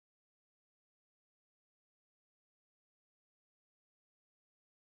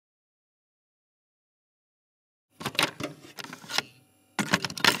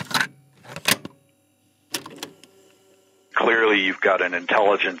clearly you've got an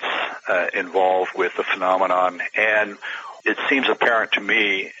intelligence involved with the phenomenon, and it seems apparent to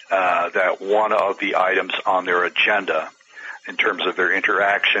me that one of the items on their agenda in terms of their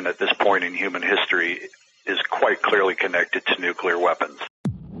interaction at this point in human history is quite clearly connected to nuclear weapons.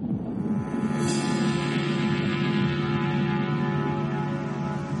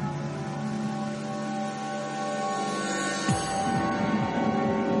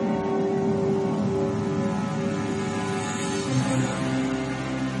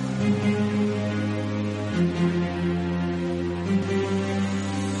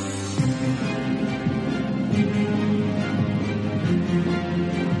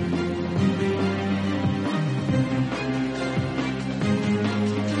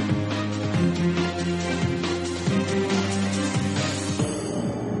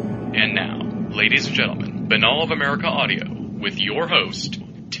 Ladies and gentlemen, Binnall of America Audio, with your host,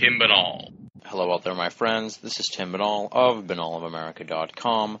 Tim Binnall. Hello out there, my friends. This is Tim Binnall of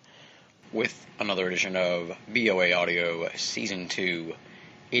BinnallofAmerica.com with another edition of BOA Audio Season 2.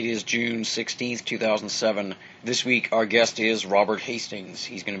 It is June 16th, 2007. This week, our guest is Robert Hastings.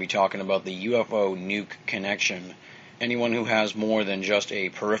 He's going to be talking about the UFO Nuke Connection. Anyone who has more than just a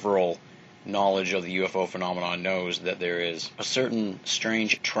peripheral knowledge of the UFO phenomenon knows that there is a certain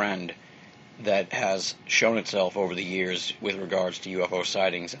strange trend that has shown itself over the years with regards to UFO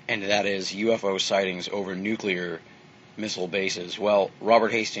sightings, and that is UFO sightings over nuclear missile bases. Well,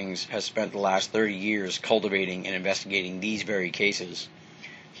 Robert Hastings has spent the last 30 years cultivating and investigating these very cases.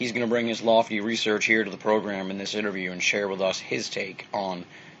 He's going to bring his lofty research here to the program in this interview and share with us his take on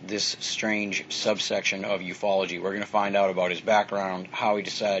this strange subsection of ufology. We're going to find out about his background, how he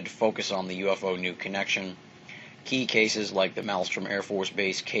decided to focus on the UFO Nuke Connection, key cases like the Malmstrom Air Force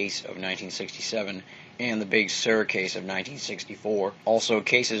Base case of 1967 and the Big Sur case of 1964. Also,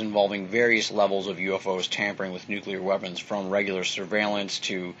 cases involving various levels of UFOs tampering with nuclear weapons, from regular surveillance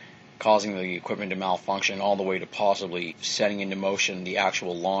to causing the equipment to malfunction, all the way to possibly setting into motion the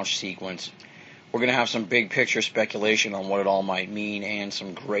actual launch sequence. We're going to have some big picture speculation on what it all might mean and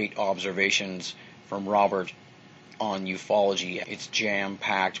some great observations from Robert on ufology. It's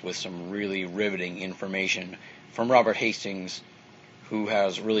jam-packed with some really riveting information from Robert Hastings, who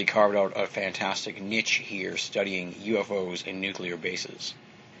has really carved out a fantastic niche here studying UFOs and nuclear bases.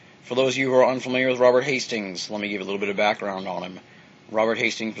 For those of you who are unfamiliar with Robert Hastings, let me give a little bit of background on him. Robert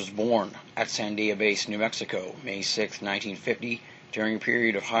Hastings was born at Sandia Base, New Mexico, May 6, 1950, during a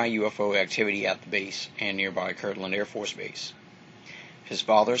period of high UFO activity at the base and nearby Kirtland Air Force Base. His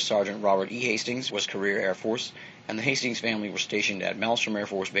father, Sergeant Robert E. Hastings, was career Air Force, and the Hastings family were stationed at Malmstrom Air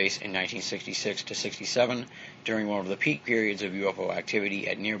Force Base in 1966 to 67 during one of the peak periods of UFO activity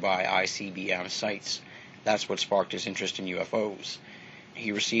at nearby ICBM sites. That's what sparked his interest in UFOs.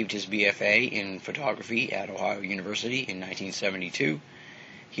 He received his BFA in photography at Ohio University in 1972.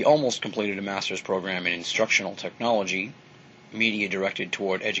 He almost completed a master's program in instructional technology, media directed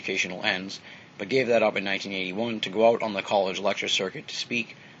toward educational ends, but gave that up in 1981 to go out on the college lecture circuit to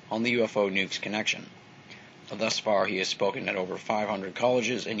speak on the UFO Nuke Connection. Thus far, he has spoken at over 500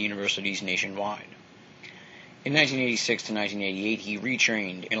 colleges and universities nationwide. In 1986 to 1988, he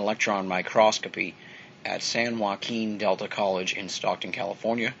retrained in electron microscopy at San Joaquin Delta College in Stockton,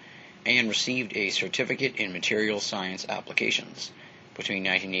 California, and received a certificate in material science applications. Between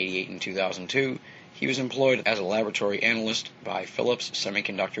 1988 and 2002, he was employed as a laboratory analyst by Phillips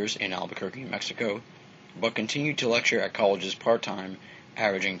Semiconductors in Albuquerque, New Mexico, but continued to lecture at colleges part-time,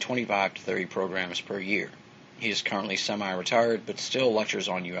 averaging 25 to 30 programs per year. He is currently semi-retired, but still lectures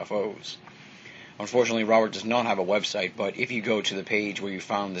on UFOs. Unfortunately, Robert does not have a website, but if you go to the page where you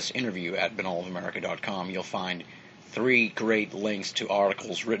found this interview at binnallofamerica.com, you'll find 3 great links to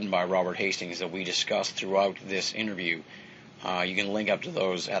articles written by Robert Hastings that we discussed throughout this interview. You can link up to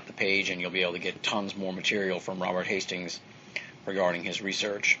those at the page, and you'll be able to get tons more material from Robert Hastings regarding his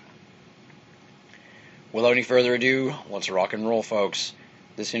research. Without any further ado, let's rock and roll, folks.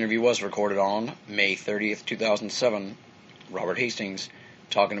 This interview was recorded on May 30th, 2007. Robert Hastings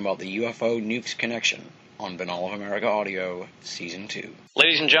talking about the UFO Nuke Connection on Binnall of America Audio, Season 2.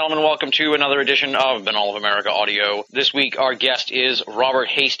 Ladies and gentlemen, welcome to another edition of Binnall of America Audio. This week, our guest is Robert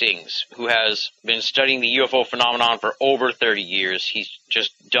Hastings, who has been studying the UFO phenomenon for over 30 years. He's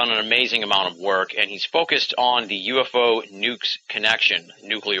just done an amazing amount of work, and he's focused on the UFO Nuke Connection,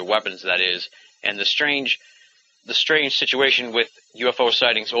 nuclear weapons, that is, and the strange situation with UFO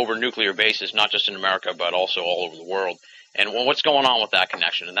sightings over nuclear bases, not just in America, but also all over the world, and what's going on with that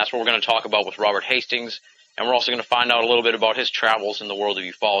connection. And that's what we're going to talk about with Robert Hastings, and we're also going to find out a little bit about his travels in the world of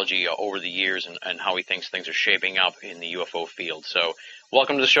ufology over the years and how he thinks things are shaping up in the UFO field. So,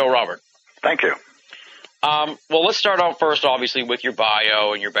 welcome to the show, Robert. Thank you. Well, let's start out first, obviously, with your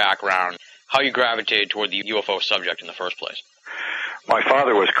bio and your background, how you gravitated toward the UFO subject in the first place. My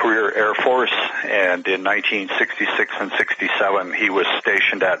father was career Air Force, and in 1966 and 67, he was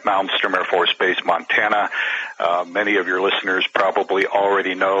stationed at Malmstrom Air Force Base, Montana. Many of your listeners probably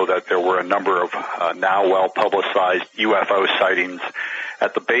already know that there were a number of now well-publicized UFO sightings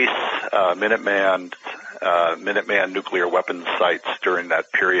at the base, Minuteman nuclear weapons sites during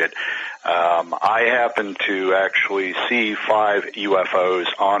that period. I happened to actually see 5 UFOs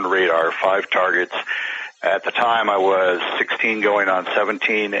on radar, 5 targets. At the time, I was 16 going on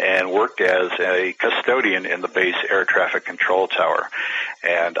 17 and worked as a custodian in the base air traffic control tower.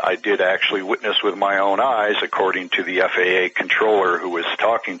 And I did actually witness with my own eyes, according to the FAA controller who was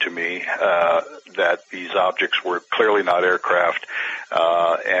talking to me, that these objects were clearly not aircraft,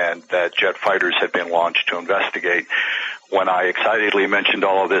 and that jet fighters had been launched to investigate. When I excitedly mentioned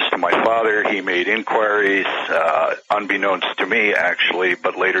all of this to my father, he made inquiries, unbeknownst to me actually,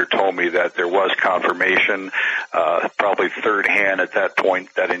 but later told me that there was confirmation, probably third hand at that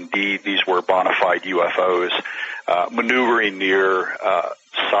point, that indeed these were bona fide UFOs, maneuvering near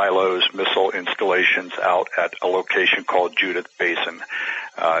silos, missile installations out at a location called Judith Basin,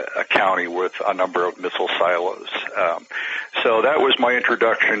 a county with a number of missile silos. So that was my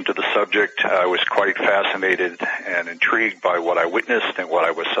introduction to the subject. I was quite fascinated and intrigued by what I witnessed and what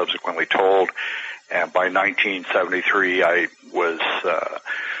I was subsequently told. And by 1973, I was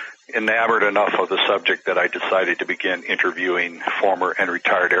enamored enough of the subject that I decided to begin interviewing former and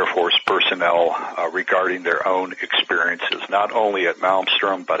retired Air Force personnel regarding their own experiences, not only at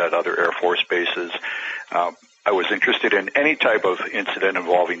Malmstrom, but at other Air Force bases. I was interested in any type of incident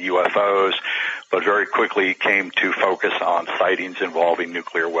involving UFOs, but very quickly came to focus on sightings involving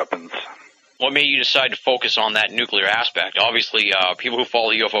nuclear weapons. What made you decide to focus on that nuclear aspect? Obviously, people who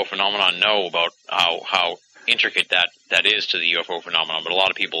follow the UFO phenomenon know about how intricate that is to the UFO phenomenon, but a lot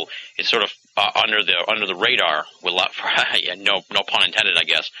of people, it's sort of under the radar, no pun intended, I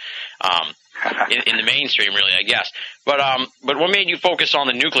guess, in the mainstream, really, I guess. But what made you focus on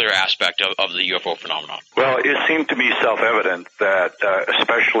the nuclear aspect of the UFO phenomenon? Well, it seemed to me self-evident that,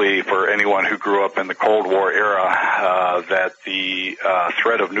 especially for anyone who grew up in the Cold War era, that the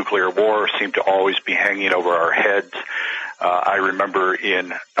threat of nuclear war seemed to always be hanging over our heads. I remember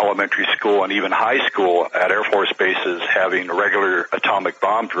in elementary school and even high school at Air Force bases having regular atomic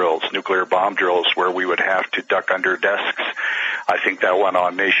bomb drills, nuclear bomb drills, where we would have to duck under desks. I think that went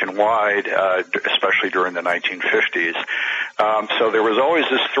on nationwide, especially during the 1950s. So there was always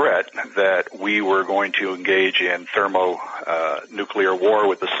this threat that we were going to engage in thermonuclear war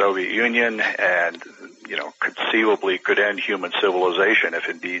with the Soviet Union and, conceivably could end human civilization if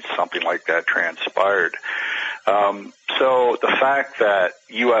indeed something like that transpired. So the fact that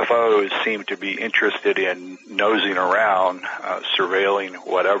UFOs seem to be interested in nosing around, surveilling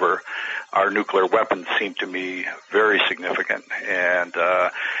whatever, our nuclear weapons seemed to me very significant. And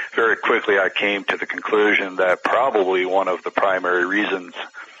very quickly I came to the conclusion that probably one of the primary reasons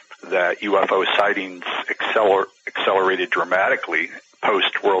that UFO sightings accelerated dramatically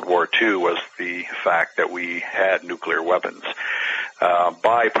post-World War II was the fact that we had nuclear weapons.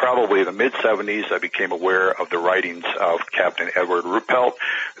 By probably the mid-'70s, I became aware of the writings of Captain Edward Ruppelt,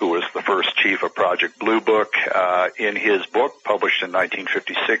 who was the first chief of Project Blue Book. In his book, published in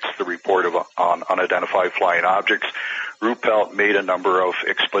 1956, The Report on Unidentified Flying Objects, Ruppelt made a number of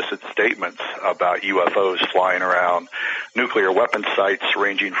explicit statements about UFOs flying around nuclear weapons sites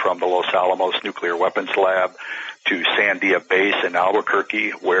ranging from the Los Alamos Nuclear Weapons Lab to Sandia Base in Albuquerque,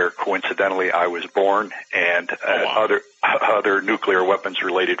 where coincidentally I was born, and other nuclear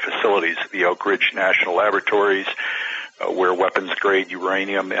weapons-related facilities, the Oak Ridge National Laboratories, where weapons-grade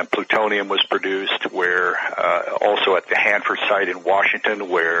uranium and plutonium was produced, where also at the Hanford site in Washington,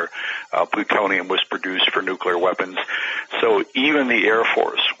 where plutonium was produced for nuclear weapons. So even the Air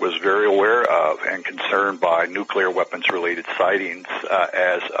Force was very aware of and concerned by nuclear weapons-related sightings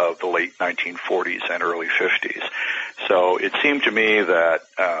as of the late 1940s and early 50s. So it seemed to me that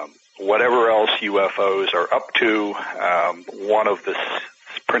whatever else UFOs are up to, one of the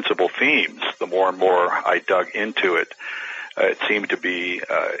principal themes, the more and more I dug into it, it seemed to be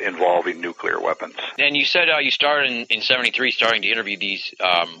involving nuclear weapons. And you said you started in 73 starting to interview these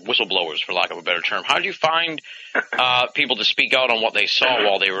whistleblowers, for lack of a better term. How did you find people to speak out on what they saw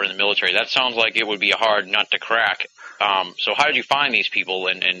while they were in the military? That sounds like it would be a hard nut to crack. So how did you find these people,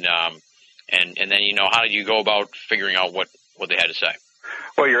 and then, how did you go about figuring out what they had to say?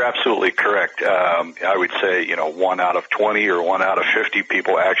 Well, you're absolutely correct. I would say, 1 out of 20 or 1 out of 50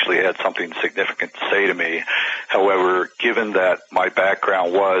 people actually had something significant to say to me. However, given that my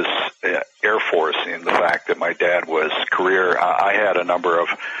background was Air Force, in the fact that my dad was career, I had a number of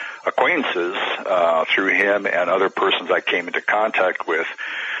acquaintances through him and other persons I came into contact with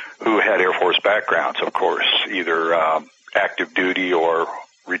who had Air Force backgrounds, of course, either active duty or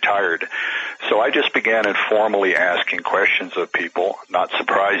retired. So I just began informally asking questions of people. Not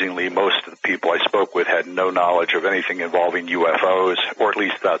surprisingly, most of the people I spoke with had no knowledge of anything involving UFOs, or at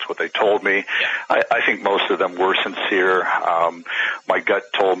least that's what they told me. I think most of them were sincere. My gut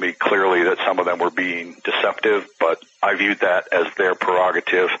told me clearly that some of them were being deceptive, but I viewed that as their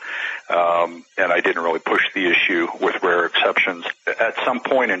prerogative, and I didn't really push the issue with rare exceptions. At some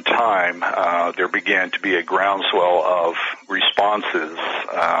point in time, there began to be a groundswell of responses,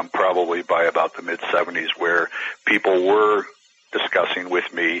 probably by about the mid-'70s, where people were discussing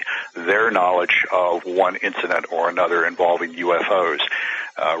with me their knowledge of one incident or another involving UFOs.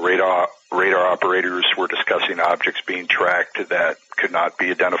 Radar operators were discussing objects being tracked that could not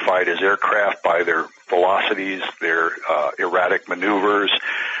be identified as aircraft by their velocities, their erratic maneuvers.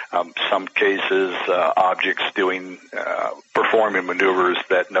 Some cases, objects performing maneuvers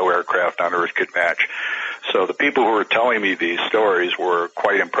that no aircraft on Earth could match. So the people who were telling me these stories were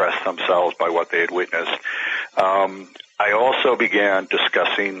quite impressed themselves by what they had witnessed. I also began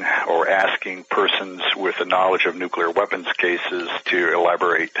discussing or asking persons with a knowledge of nuclear weapons cases to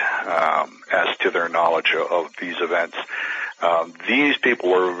elaborate as to their knowledge of these events. These people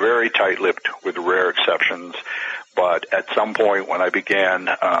were very tight-lipped with rare exceptions, but at some point when I began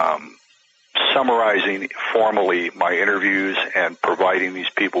summarizing formally my interviews and providing these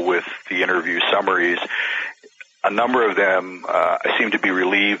people with the interview summaries, a number of them seemed to be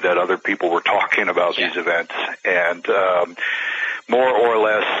relieved that other people were talking about these events, and more or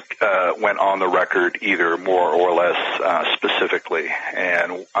less went on the record either more or less specifically.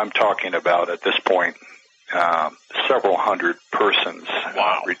 And I'm talking about, at this point, several hundred persons,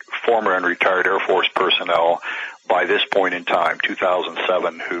 former and retired Air Force personnel, by this point in time,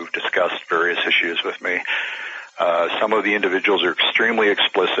 2007, who've discussed various issues with me. Some of the individuals are extremely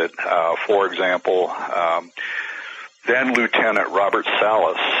explicit. For example, then Lieutenant Robert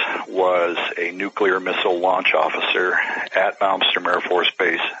Salas was a nuclear missile launch officer at Malmstrom Air Force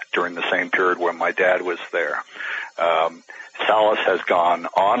Base during the same period when my dad was there. Salas has gone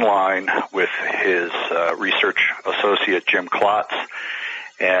online with his research associate, Jim Klotz,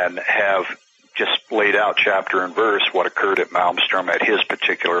 and have just laid out chapter and verse what occurred at Malmstrom at his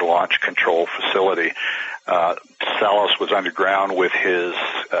particular launch control facility. Salas was underground with his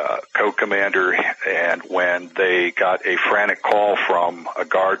co-commander, and when they got a frantic call from a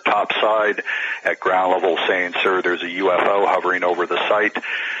guard topside at ground level saying, "Sir, there's a UFO hovering over the site,"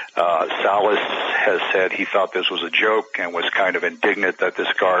 Salas has said he thought this was a joke and was kind of indignant that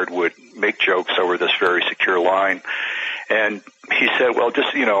this guard would make jokes over this very secure line. And he said, "Well,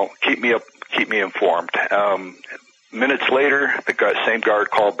 just, keep me informed." Minutes later, the same guard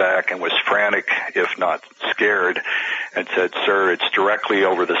called back and was frantic, if not scared, and said, "Sir, it's directly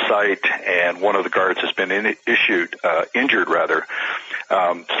over the site, and one of the guards has been injured.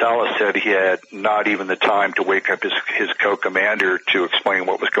 Salas said he had not even the time to wake up his co-commander to explain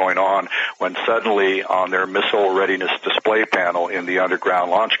what was going on, when suddenly on their missile readiness display panel in the underground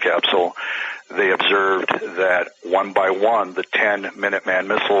launch capsule, they observed that one by one, the 10 Minuteman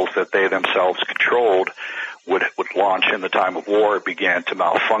missiles that they themselves controlled would launch in the time of war began to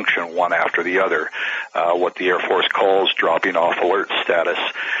malfunction one after the other, what the Air Force calls dropping off alert status.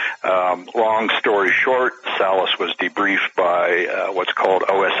 Long story short, Salas was debriefed by what's called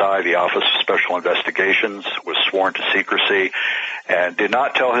OSI, the Office of Special Investigations, was sworn to secrecy, and did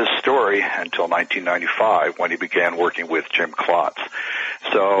not tell his story until 1995 when he began working with Jim Klotz.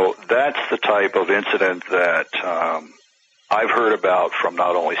 So that's the type of incident that I've heard about from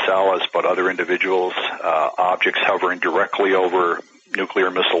not only Salas but other individuals, objects hovering directly over nuclear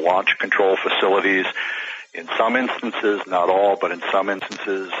missile launch control facilities. In some instances, not all, but in some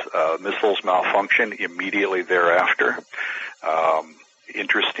instances, missiles malfunction immediately thereafter.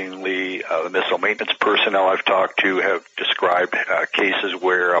 Interestingly, the missile maintenance personnel I've talked to have described cases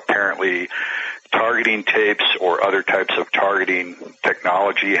where apparently targeting tapes or other types of targeting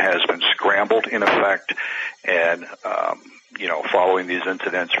technology has been scrambled in effect, and following these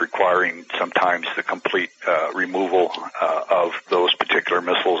incidents requiring sometimes the complete removal of those particular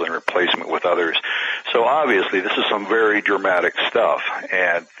missiles and replacement with others. So obviously this is some very dramatic stuff,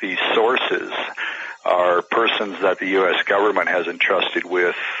 and these sources are persons that the U.S. government has entrusted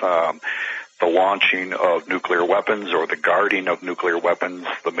with the launching of nuclear weapons or the guarding of nuclear weapons,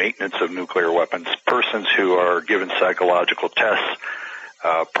 the maintenance of nuclear weapons, persons who are given psychological tests,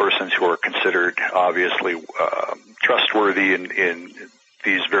 persons who are considered obviously trustworthy in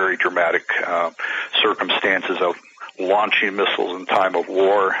these very dramatic circumstances of launching missiles in time of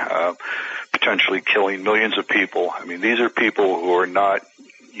war, potentially killing millions of people. I mean, these are people who are not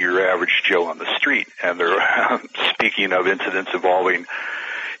your average Joe on the street, and they're speaking of incidents involving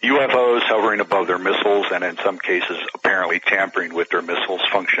UFOs hovering above their missiles and in some cases apparently tampering with their missiles'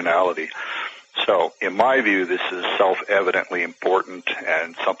 functionality. So in my view, this is self-evidently important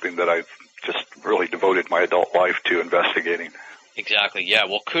and something that I've just really devoted my adult life to investigating. Exactly, yeah.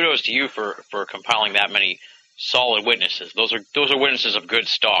 Well, kudos to you for compiling that many solid witnesses. Those are witnesses of good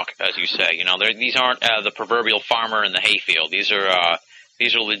stock, as you say. You know, these aren't the proverbial farmer in the hayfield. These are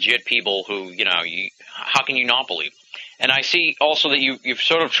legit people who, you know, how can you not believe? And I see also that you've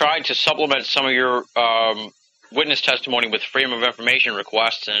sort of tried to supplement some of your witness testimony with freedom of information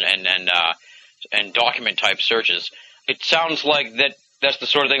requests and document type searches. It sounds like that's the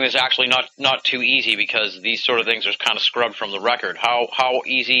sort of thing that's actually not too easy, because these sort of things are kind of scrubbed from the record. How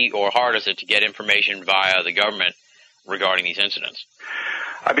easy or hard is it to get information via the government regarding these incidents?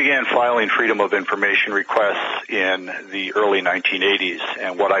 I began filing freedom of information requests in the early 1980s,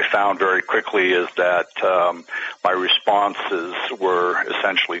 and what I found very quickly is that my responses were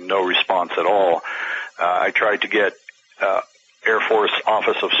essentially no response at all. I tried to get Air Force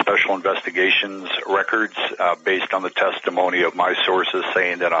Office of Special Investigations records based on the testimony of my sources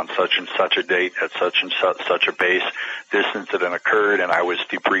saying that on such and such a date at such and such a base this incident occurred and I was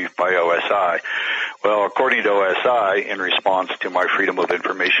debriefed by OSI. Well, according to OSI, in response to my freedom of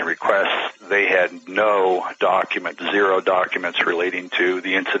information requests, they had no document, zero documents relating to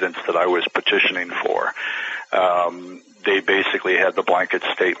the incidents that I was petitioning for. They basically had the blanket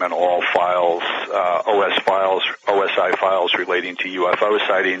statement, all files, OSI files relating to UFO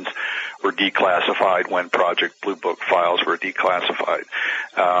sightings were declassified when Project Blue Book files were declassified.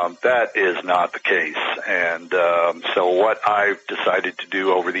 That is not the case. And so what I've decided to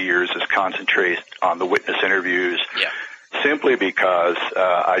do over the years is concentrate on the witness interviews. Yeah. Simply because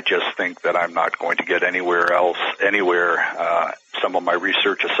I just think that I'm not going to get anywhere. Some of my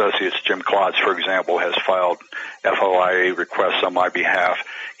research associates, Jim Klotz, for example, has filed FOIA requests on my behalf.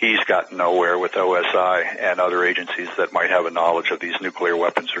 He's gotten nowhere with OSI and other agencies that might have a knowledge of these nuclear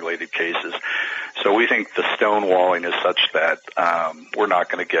weapons-related cases. So we think the stonewalling is such that we're not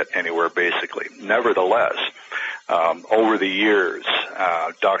going to get anywhere, basically. Nevertheless, over the years,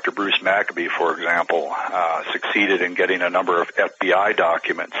 Dr. Bruce Maccabee, for example, succeeded in getting a number of FBI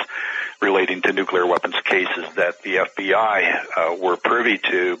documents relating to nuclear weapons cases that the FBI were privy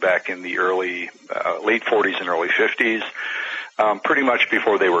to back in the late 40s and early 50s, pretty much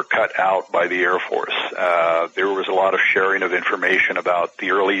before they were cut out by the Air Force. There was a lot of sharing of information about the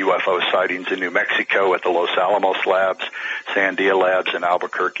early UFO sightings in New Mexico at the Los Alamos labs, Sandia labs in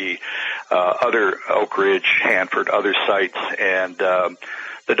Albuquerque, other Oak Ridge, Hanford, other sites, and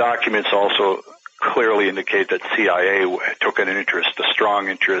the documents also clearly indicate that CIA took an interest, a strong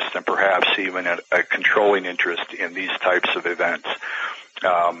interest, and perhaps even a controlling interest in these types of events.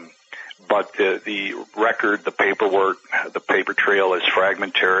 But the record, the paperwork, the paper trail is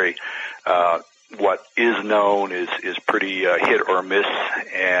fragmentary. What is known is pretty hit or miss,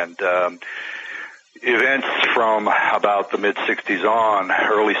 and events from about the mid-'60s on,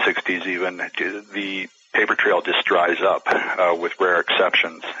 early 60s even, the paper trail just dries up with rare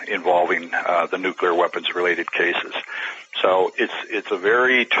exceptions involving the nuclear weapons-related cases. So it's a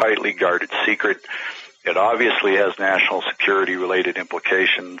very tightly guarded secret. It obviously has national security-related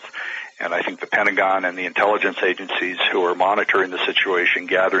implications, and I think the Pentagon and the intelligence agencies who are monitoring the situation,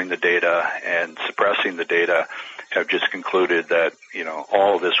 gathering the data, and suppressing the data have just concluded that, you know,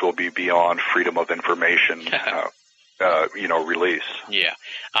 all of this will be beyond freedom of information release. Yeah.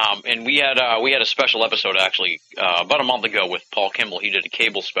 And we had a special episode actually about a month ago with Paul Kimball. He did a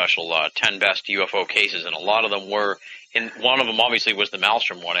cable special, 10 best UFO cases, and a lot of them were one of them obviously was the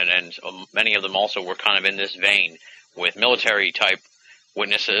Malmstrom one, and many of them also were kind of in this vein with military type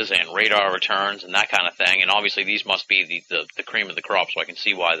witnesses and radar returns and that kind of thing. And obviously these must be the cream of the crop, so I can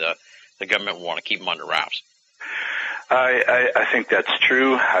see why the government would want to keep them under wraps. I think that's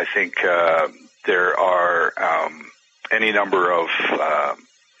true. I think there are any number of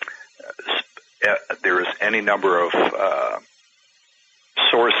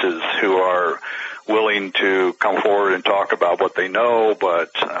sources who are willing to come forward and talk about what they know, but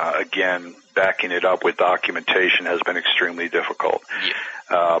again, backing it up with documentation has been extremely difficult. Yeah.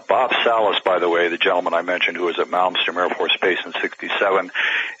 Bob Salas, by the way, the gentleman I mentioned who was at Malmstrom Air Force Base in '67,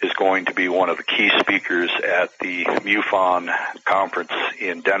 is going to be one of the key speakers at the MUFON conference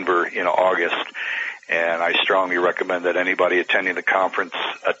in Denver in August. And I strongly recommend that anybody attending the conference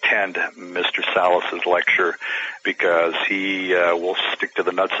attend Mr. Salas's lecture, because he will stick to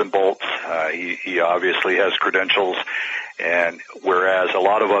the nuts and bolts. He obviously has credentials, and whereas a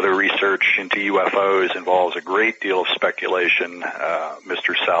lot of other research into UFOs involves a great deal of speculation,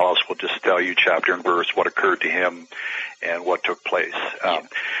 Mr. Salas will just tell you chapter and verse what occurred to him and what took place.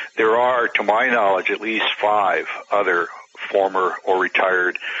 There are, to my knowledge, at least 5 other former or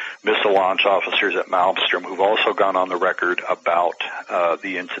retired missile launch officers at Malmstrom who've also gone on the record about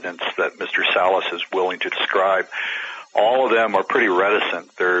the incidents that Mr. Salas is willing to describe. All of them are pretty reticent.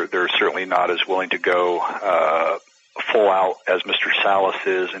 They're certainly not as willing to go full out as Mr. Salas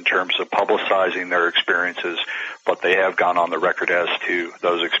is in terms of publicizing their experiences, but they have gone on the record as to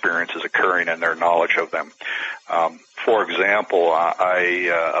those experiences occurring and their knowledge of them. For example,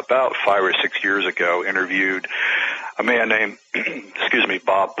 I about 5 or 6 years ago interviewed a man named,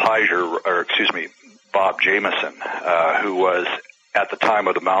 Bob Jameson, who was at the time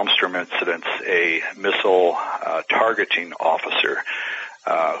of the Malmstrom incidents a missile targeting officer,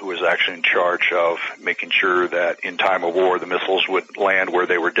 who was actually in charge of making sure that in time of war the missiles would land where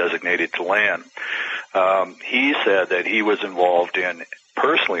they were designated to land. He said that he was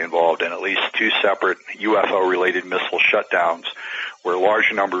personally involved in at least 2 separate UFO-related missile shutdowns where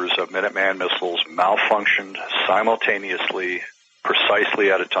large numbers of Minuteman missiles malfunctioned simultaneously,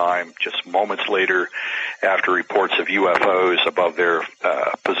 precisely at a time, just moments later after reports of UFOs above their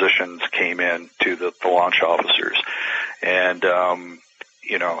positions came in to the launch officers. And,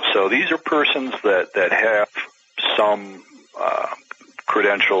 so these are persons that have some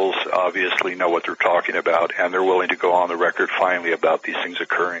credentials, obviously know what they're talking about, and they're willing to go on the record finally about these things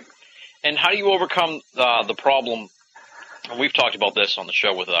occurring. And how do you overcome the problem? And we've talked about this on the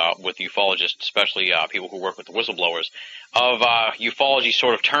show with ufologists, especially people who work with the whistleblowers, of ufology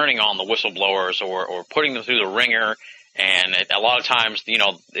sort of turning on the whistleblowers or putting them through the ringer. And a lot of times, the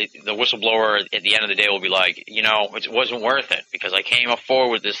whistleblower at the end of the day will be like, it wasn't worth it because I came up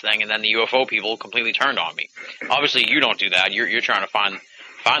forward with this thing, and then the UFO people completely turned on me. Obviously, you don't do that. You're trying to find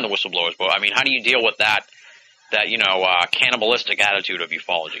the whistleblowers. But I mean, how do you deal with that cannibalistic attitude of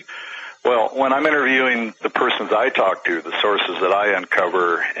ufology? Well, when I'm interviewing the persons I talk to, the sources that I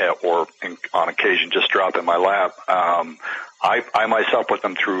uncover, or on occasion just drop in my lap, I myself put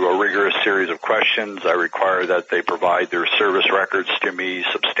them through a rigorous series of questions. I require that they provide their service records to me,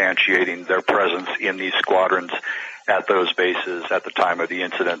 substantiating their presence in these squadrons at those bases at the time of the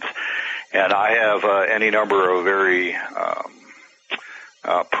incidents. And I have any number of very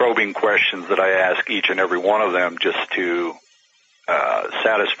probing questions that I ask each and every one of them just to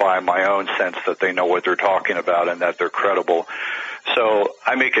satisfy my own sense that they know what they're talking about and that they're credible. So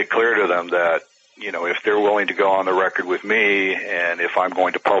I make it clear to them that, if they're willing to go on the record with me and if I'm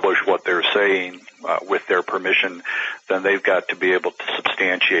going to publish what they're saying with their permission, then they've got to be able to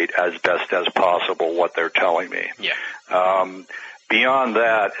substantiate as best as possible what they're telling me. Yeah. Beyond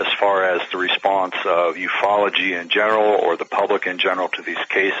that, as far as the response of ufology in general or the public in general to these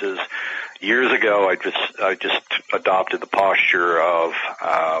cases, years ago I just adopted the posture of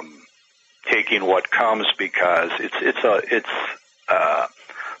taking what comes, because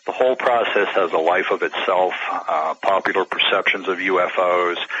the whole process has a life of itself. Popular perceptions of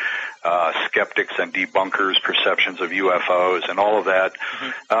UFOs, skeptics and debunkers' perceptions of UFOs, and all of that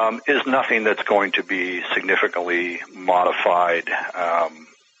is nothing that's going to be significantly modified.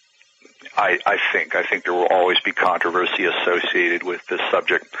 I think there will always be controversy associated with this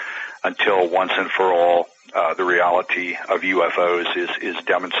subject until once and for all the reality of UFOs is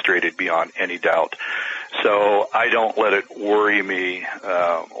demonstrated beyond any doubt. So I don't let it worry me,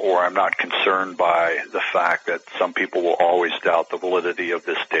 or I'm not concerned by the fact that some people will always doubt the validity of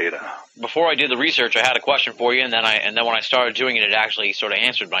this data. Before I did the research, I had a question for you, and then when I started doing it, it actually sort of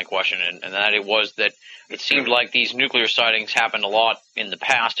answered my question, and that it was that it seemed like these nuclear sightings happened a lot in the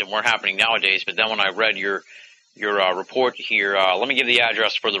past and weren't happening nowadays. But then when I read your report here, let me give the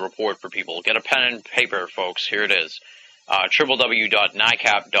address for the report for people. Get a pen and paper, folks. Here it is.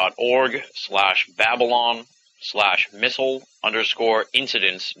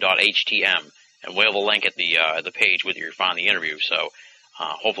 www.nicap.org/babylon/missile_incidents.htm, and we'll have a link at the page where you find the interview. So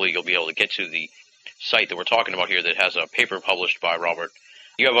hopefully you'll be able to get to the site that we're talking about here that has a paper published by Robert.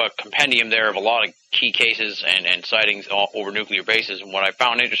 You have a compendium there of a lot of key cases and sightings all over nuclear bases. And what I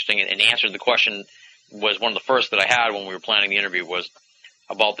found interesting and answered the question was one of the first that I had when we were planning the interview was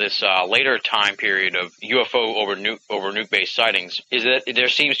about this later time period of UFO over nuke-based sightings, is that there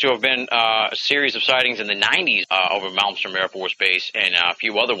seems to have been a series of sightings in the 90s over Malmstrom Air Force Base and a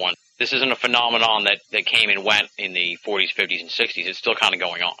few other ones. This isn't a phenomenon that came and went in the 40s, 50s, and 60s. It's still kind of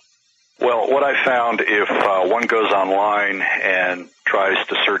going on. Well, what I found, if one goes online and tries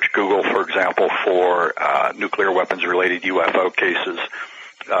to search Google, for example, for nuclear weapons-related UFO cases,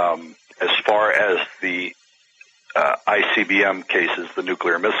 as far as the ICBM cases, the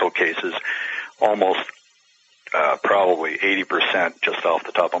nuclear missile cases, almost probably 80%, just off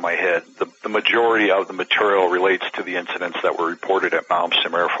the top of my head. The majority of the material relates to the incidents that were reported at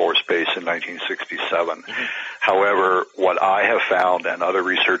Malmstrom Air Force Base in 1967. Mm-hmm. However, what I have found and other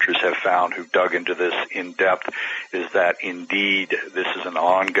researchers have found who dug into this in depth is that indeed this is an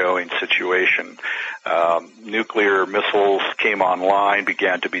ongoing situation. Nuclear missiles came online,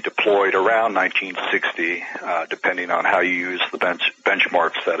 began to be deployed around 1960, depending on how you use the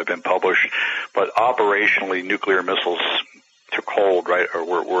benchmarks that have been published. But operationally, nuclear missiles took hold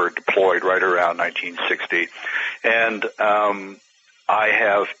were deployed right around 1960. And I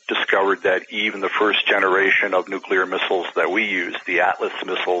have discovered that even the first generation of nuclear missiles that we use, the Atlas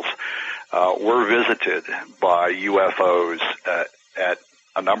missiles, were visited by UFOs at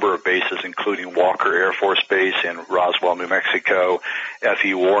a number of bases, including Walker Air Force Base in Roswell, New Mexico,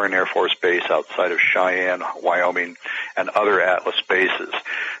 F.E. Warren Air Force Base outside of Cheyenne, Wyoming, and other Atlas bases.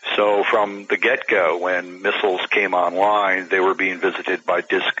 So from the get-go, when missiles came online, they were being visited by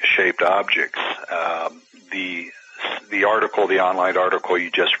disc-shaped objects. The article, the online article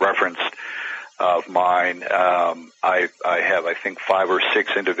you just referenced of mine, I have, I think, 5 or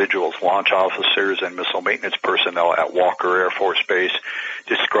 6 individuals, launch officers and missile maintenance personnel at Walker Air Force Base,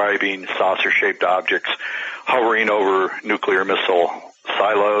 describing saucer-shaped objects hovering over nuclear missile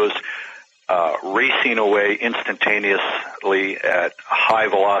silos, racing away instantaneously at high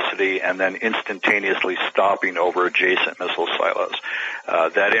velocity, and then instantaneously stopping over adjacent missile silos.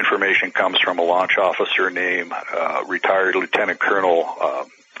 That information comes from a launch officer named retired Lieutenant Colonel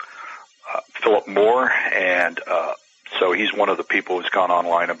Philip Moore, and so he's one of the people who's gone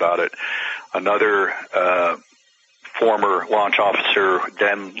online about it. Another former launch officer,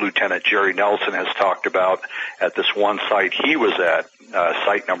 then Lieutenant Jerry Nelson, has talked about at this one site he was at,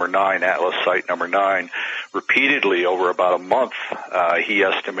 site number 9, Atlas site number 9, repeatedly over about a month. He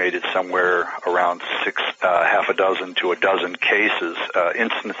estimated somewhere around half a dozen to a dozen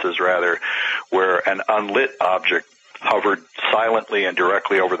instances where an unlit object hovered silently and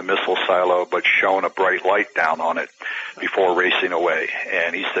directly over the missile silo, but shone a bright light down on it before racing away.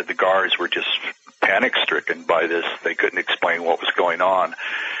 And he said the guards were just panic-stricken by this. They couldn't explain what was going on.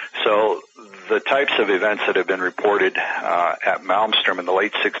 So the types of events that have been reported at Malmstrom in the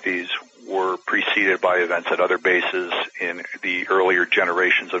late 60s were preceded by events at other bases in the earlier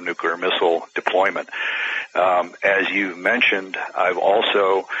generations of nuclear missile deployment. As you mentioned, I've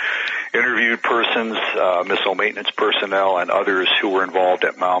also interviewed persons, missile maintenance personnel, and others who were involved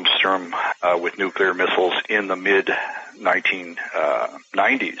at Malmstrom with nuclear missiles in the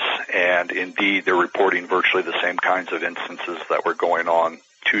mid-1990s. And indeed, they're reporting virtually the same kinds of instances that were going on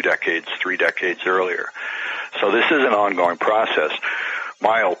 2 decades, 3 decades earlier. So this is an ongoing process.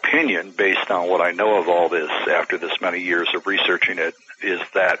 My opinion, based on what I know of all this after this many years of researching it, is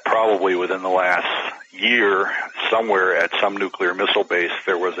that probably within the last year, somewhere at some nuclear missile base,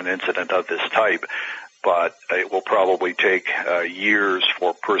 there was an incident of this type. But it will probably take years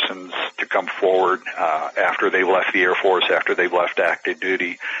for persons to come forward after they've left the Air Force, after they've left active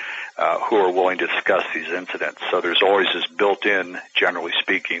duty, who are willing to discuss these incidents. So there's always this built-in, generally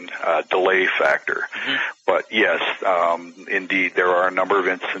speaking, delay factor. Mm-hmm. But yes, indeed, there are a number of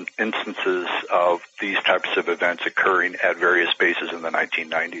instances of these types of events occurring at various bases in the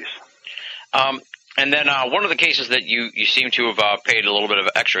 1990s. And then one of the cases that you seem to have paid a little bit of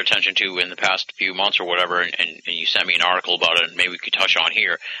extra attention to in the past few months or whatever, and you sent me an article about it, and maybe we could touch on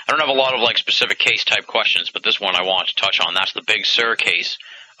here. I don't have a lot of specific case-type questions, but this one I want to touch on. That's the Big Sur case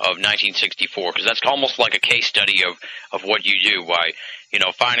of 1964, because that's almost like a case study of what you do by,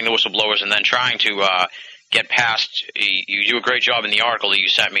 finding the whistleblowers and then trying to get past. You do a great job in the article that you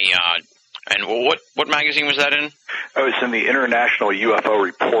sent me. And what magazine was that in? Oh, it's in the International UFO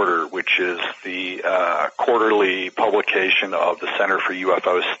Reporter, which is the quarterly publication of the Center for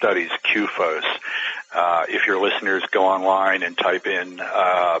UFO Studies, QFOS. If your listeners go online and type in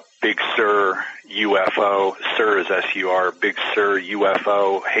Big Sur UFO, Sur is S-U-R, Big Sur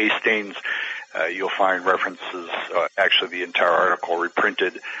UFO, Hastings, You'll find references, actually the entire article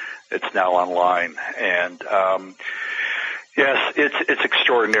reprinted. It's now online. And yes, it's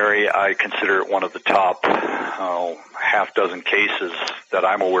extraordinary. I consider it one of the top half dozen cases that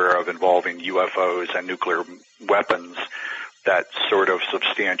I'm aware of involving UFOs and nuclear weapons that sort of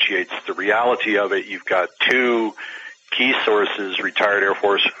substantiates the reality of it. You've got two key sources, retired Air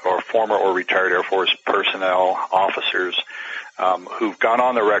Force or former or retired Air Force personnel officers who've gone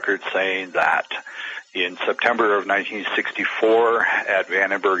on the record saying that in September of 1964 at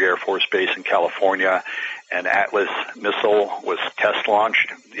Vandenberg Air Force Base in California, an Atlas missile was test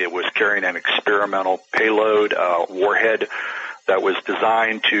launched. It was carrying an experimental payload warhead that was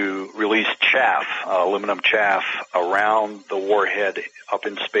designed to release chaff, aluminum chaff, around the warhead up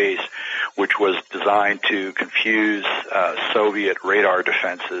in space, which was designed to confuse Soviet radar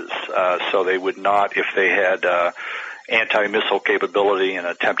defenses, so they would not, if they had anti-missile capability and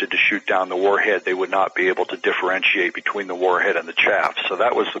attempted to shoot down the warhead, they would not be able to differentiate between the warhead and the chaff. So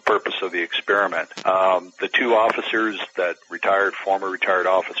that was the purpose of the experiment. The two officers that former retired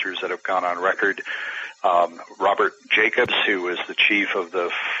officers that have gone on record, Robert Jacobs, who was the chief of the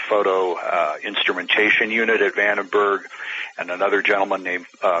photo instrumentation unit at Vandenberg, and another gentleman named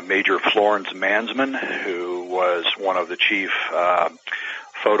Major Florence Mansman, who was one of the chief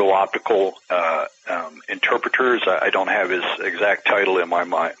photo-optical interpreters. I don't have his exact title in my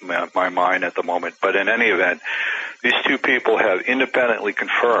mind at the moment, but in any event, these two people have independently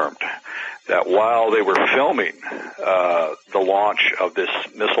confirmed that while they were filming the launch of this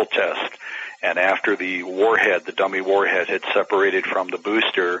missile test, and after the warhead, the dummy warhead, had separated from the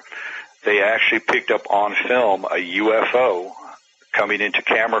booster, they actually picked up on film a UFO coming into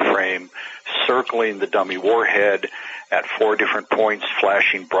camera frame, circling the dummy warhead at 4 different points,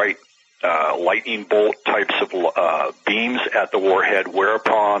 flashing bright lightning bolt types of beams at the warhead,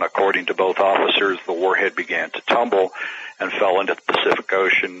 whereupon, according to both officers, the warhead began to tumble and fell into the Pacific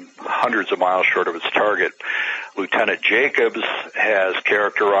Ocean hundreds of miles short of its target. Lieutenant Jacobs has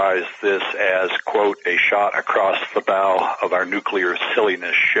characterized this as, quote, a shot across the bow of our nuclear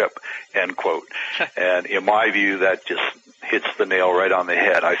silliness ship, end quote. And in my view, that just hits the nail right on the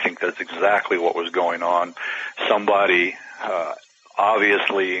head. I think that's exactly what was going on. Somebody,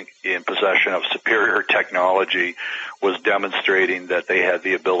 obviously in possession of superior technology, was demonstrating that they had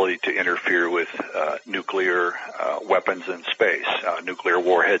the ability to interfere with nuclear weapons in space, nuclear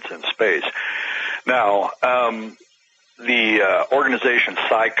warheads in space. Now, the organization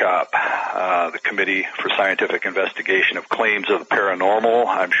CSICOP, the Committee for Scientific Investigation of Claims of the Paranormal,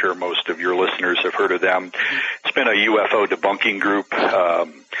 I'm sure most of your listeners have heard of them. It's been a UFO debunking group,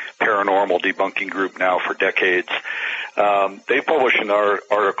 paranormal debunking group now for decades. They published an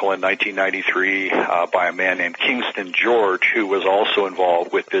article in 1993 by a man named Kingston George, who was also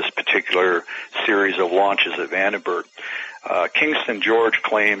involved with this particular series of launches at Vandenberg. Kingston George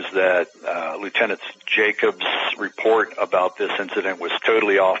claims that Lieutenant Jacobs' report about this incident was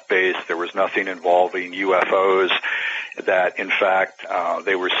totally off base. There was nothing involving UFOs, that in fact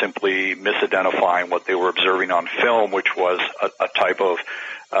they were simply misidentifying what they were observing on film, which was a type of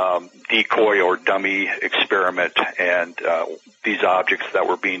decoy or dummy experiment, and these objects that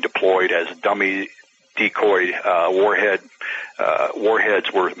were being deployed as dummy decoy warheads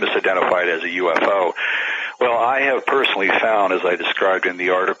were misidentified as a UFO. Well, I have personally found, as I described in the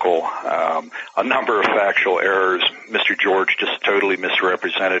article, a number of factual errors. Mr. George just totally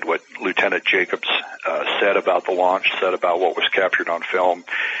misrepresented what Lieutenant Jacobs said about the launch, said about what was captured on film.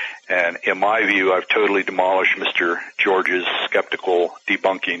 And in my view, I've totally demolished Mr. George's skeptical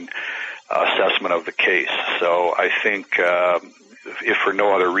debunking assessment of the case. So I think, if for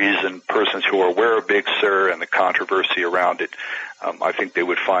no other reason, persons who are aware of Big Sur and the controversy around it, I think they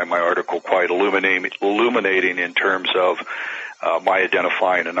would find my article quite illuminating in terms of my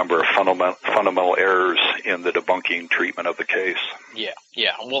identifying a number of fundamental errors in the debunking treatment of the case. Yeah.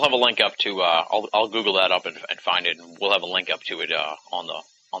 We'll have a link up to. I'll Google that up and find it, and we'll have a link up to it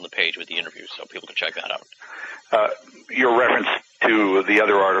on the page with the interview, so people can check that out. Your reference to the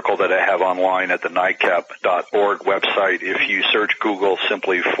other article that I have online at the NICAP.org website, if you search Google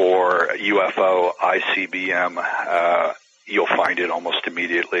simply for UFO ICBM, you'll find it almost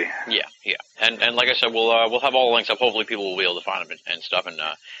immediately. Yeah. And like I said, we'll have all the links up. Hopefully people will be able to find them and stuff, and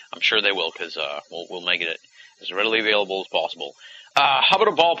I'm sure they will, because we'll make it as readily available as possible. How about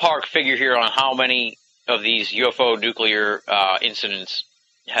a ballpark figure here on how many of these UFO nuclear incidents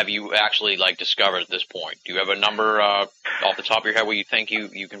have you actually discovered at this point? Do you have a number off the top of your head what you think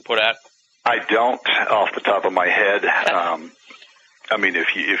you can put at? I don't, off the top of my head. I mean, if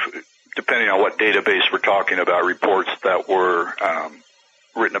depending on what database we're talking about, reports that were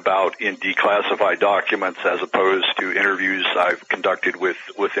written about in declassified documents as opposed to interviews I've conducted with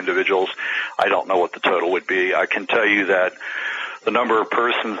individuals, I don't know what the total would be. I can tell you that the number of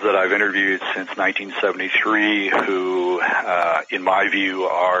persons that I've interviewed since 1973 who, in my view,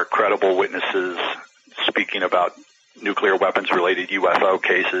 are credible witnesses speaking about nuclear weapons-related UFO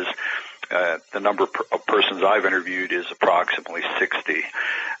cases, the number of persons I've interviewed is approximately 60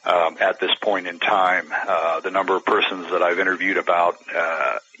 at this point in time. The number of persons that I've interviewed about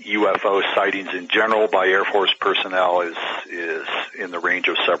UFO sightings in general by Air Force personnel is in the range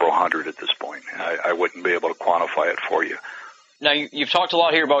of several hundred at this point. I wouldn't be able to quantify it for you. Now, you've talked a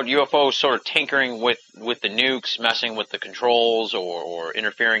lot here about UFOs sort of tinkering with the nukes, messing with the controls or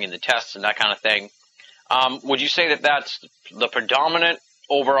interfering in the tests and that kind of thing. Would you say that that's the predominant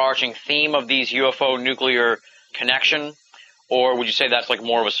overarching theme of these UFO nuclear connection, or would you say that's like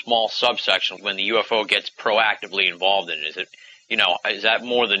more of a small subsection when the UFO gets proactively involved in it? Is it, is that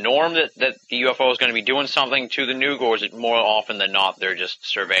more the norm that the UFO is going to be doing something to the nuke, or is it more often than not they're just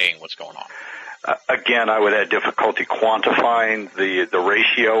surveying what's going on? Again, I would have difficulty quantifying the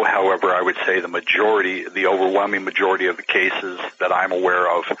ratio. However, I would say the overwhelming majority of the cases that I'm aware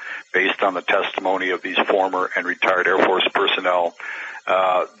of, based on the testimony of these former and retired Air Force personnel,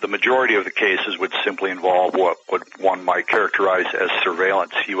 the majority of the cases would simply involve what one might characterize as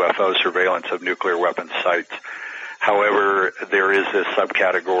surveillance, UFO surveillance of nuclear weapons sites. However, there is this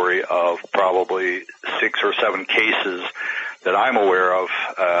subcategory of probably 6 or 7 cases that I'm aware of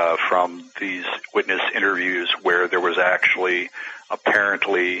from these witness interviews where there was actually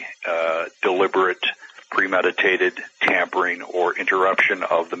apparently deliberate, premeditated tampering or interruption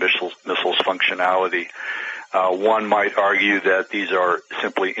of the missile's functionality. One might argue that these are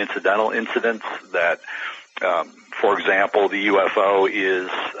simply incidental incidents, that, for example, the UFO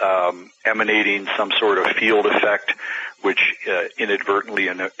is emanating some sort of field effect which inadvertently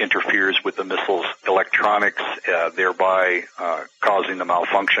interferes with the missile's electronics, thereby causing the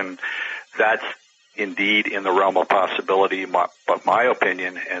malfunction. That's indeed in the realm of possibility, but my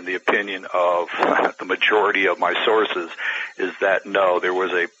opinion and the opinion of the majority of my sources is that no, there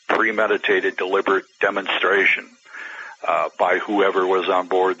was a premeditated, deliberate demonstration by whoever was on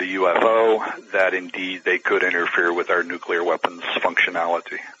board the UFO that indeed they could interfere with our nuclear weapons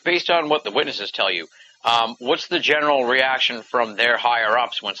functionality. Based on what the witnesses tell you, what's the general reaction from their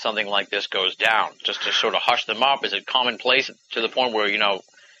higher-ups when something like this goes down? Just to sort of hush them up? Is it commonplace to the point where,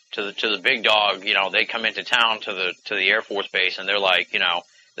 to the big dog, they come into town to the Air Force base and they're like,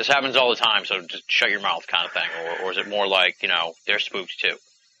 this happens all the time, so just shut your mouth kind of thing? Or is it more like, they're spooked too?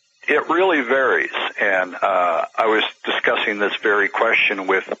 It really varies, and I was discussing this very question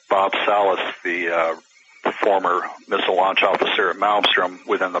with Bob Salas, the former missile launch officer at Malmstrom,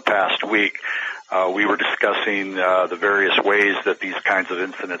 within the past week. We were discussing the various ways that these kinds of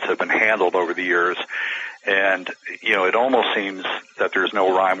incidents have been handled over the years, and it almost seems that there's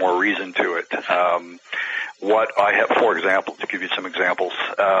no rhyme or reason to it. What I have, for example, to give you some examples,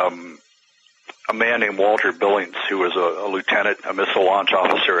 a man named Walter Billings, who was a lieutenant, a missile launch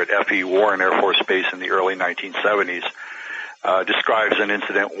officer at F.E. Warren Air Force Base in the early 1970s, describes an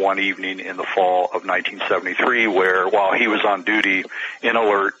incident one evening in the fall of 1973 where, while he was on duty in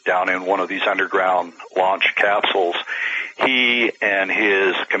alert down in one of these underground launch capsules, he and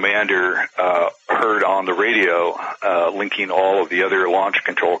his commander heard on the radio, linking all of the other launch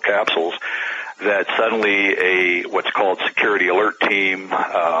control capsules, that suddenly what's called security alert team,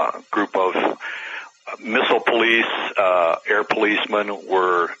 group of missile police, air policemen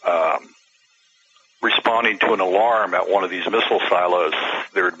were responding to an alarm at one of these missile silos.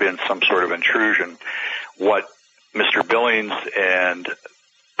 There had been some sort of intrusion. What Mr. Billings and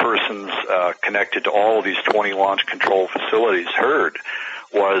persons connected to all of these 20 launch control facilities heard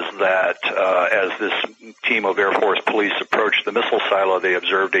was that as this team of Air Force police approached the missile silo, they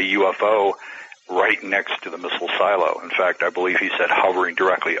observed a UFO right next to the missile silo. In fact, I believe he said hovering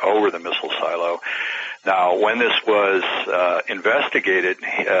directly over the missile silo. Now, when this was investigated,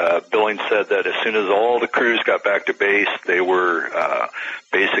 Billings said that as soon as all the crews got back to base, they were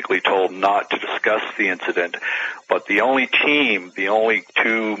basically told not to discuss the incident. But the only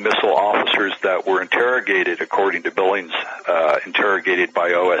two missile officers that were interrogated, according to Billings, interrogated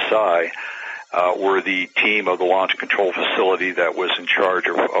by OSI, were the team of the launch control facility that was in charge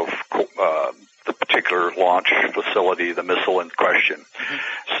of the particular launch facility, the missile in question.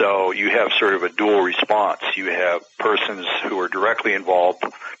 Mm-hmm. So you have sort of a dual response. You have persons who are directly involved,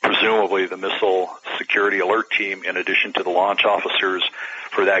 presumably the missile security alert team, in addition to the launch officers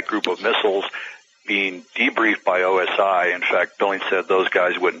for that group of missiles, being debriefed by OSI. In fact, Billings said those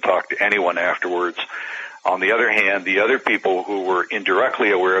guys wouldn't talk to anyone afterwards. On the other hand, the other people who were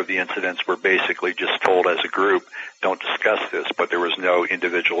indirectly aware of the incidents were basically just told as a group, don't discuss this, but there was no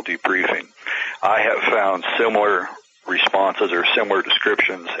individual debriefing. I have found similar responses or similar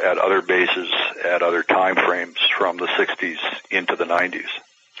descriptions at other bases at other time frames from the 60s into the 90s.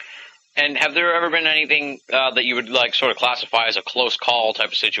 And have there ever been anything that you would like sort of classify as a close call type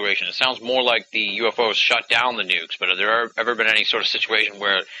of situation? It sounds more like the UFOs shut down the nukes, but have there ever been any sort of situation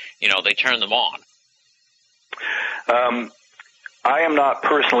where, they turned them on? I am not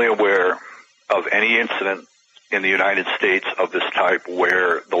personally aware of any incident in the United States of this type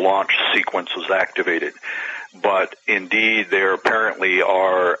where the launch sequence was activated. But indeed, there apparently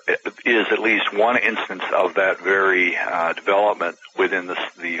is at least one instance of that very development within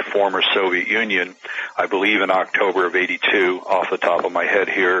the former Soviet Union, I believe in October of '82, off the top of my head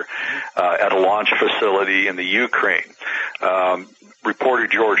here, at a launch facility in the Ukraine. Reporter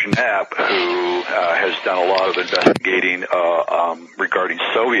George Knapp, who has done a lot of investigating regarding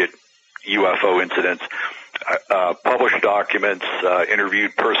Soviet UFO incidents, published documents,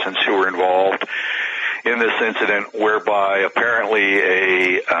 interviewed persons who were involved in this incident, whereby apparently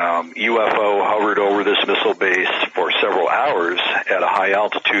a UFO hovered over this missile base for several hours at a high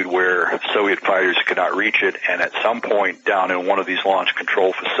altitude where Soviet fighters could not reach it, and at some point down in one of these launch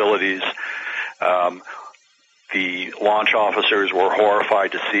control facilities, the launch officers were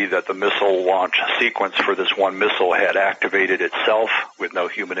horrified to see that the missile launch sequence for this one missile had activated itself with no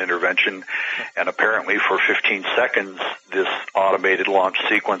human intervention, and apparently for 15 seconds this automated launch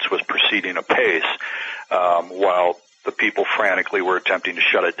sequence was proceeding apace, while the people frantically were attempting to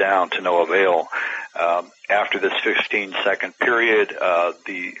shut it down to no avail. After this 15-second period,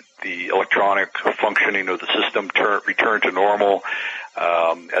 the electronic functioning of the system returned to normal.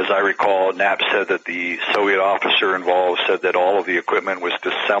 As I recall, Knapp said that the Soviet officer involved said that all of the equipment was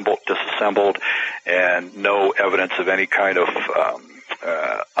disassembled, and no evidence of any kind of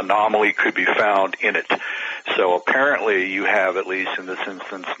anomaly could be found in it. So apparently you have, at least in this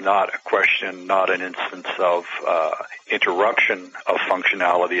instance, not an instance of interruption of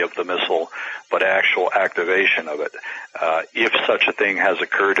functionality of the missile, but actual activation of it. If such a thing has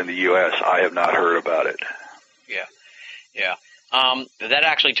occurred in the U.S., I have not heard about it. Yeah. That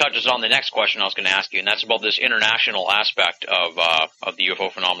actually touches on the next question I was going to ask you, and that's about this international aspect of the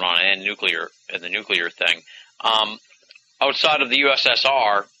UFO phenomenon and the nuclear thing. Outside of the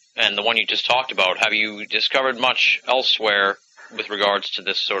USSR and the one you just talked about, have you discovered much elsewhere with regards to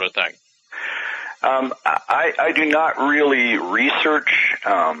this sort of thing? I do not really research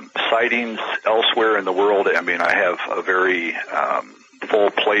sightings elsewhere in the world. I mean, I have a very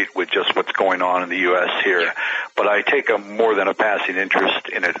full plate with just what's going on in the U.S. here, yeah. But I take more than a passing interest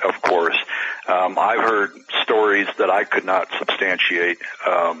in it, of course. I've heard stories that I could not substantiate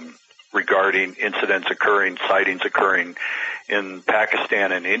regarding sightings occurring in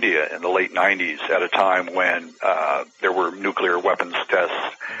Pakistan and India in the late 90s at a time when there were nuclear weapons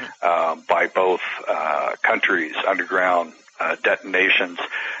tests by both countries, underground detonations.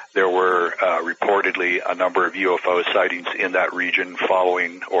 There were reportedly a number of UFO sightings in that region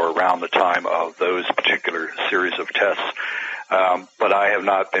following or around the time of those particular series of tests. But I have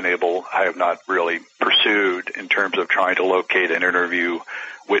not really pursued in terms of trying to locate and interview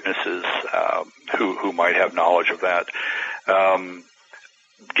witnesses who might have knowledge of that.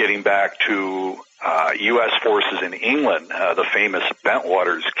 Getting back to U.S. forces in England, the famous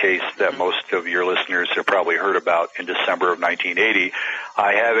Bentwaters case that most of your listeners have probably heard about in December of 1980,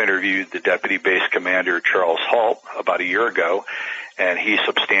 I have interviewed the Deputy Base Commander Charles Halt about a year ago, and he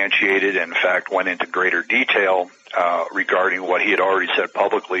substantiated, in fact, went into greater detail regarding what he had already said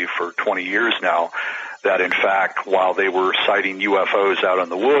publicly for 20 years now, that in fact, while they were sighting UFOs out in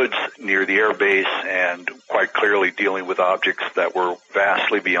the woods near the air base and quite clearly dealing with objects that were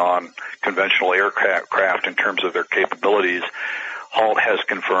vastly beyond conventional aircraft in terms of their capabilities, Halt has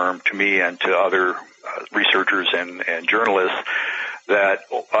confirmed to me and to other researchers and journalists that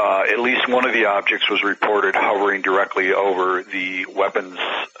at least one of the objects was reported hovering directly over the weapons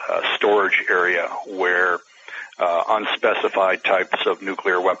storage area where unspecified types of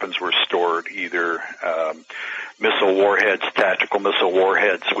nuclear weapons were stored, either missile warheads, tactical missile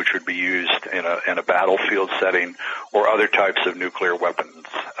warheads, which would be used in a battlefield setting, or other types of nuclear weapons.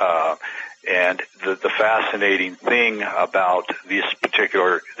 And the fascinating thing about this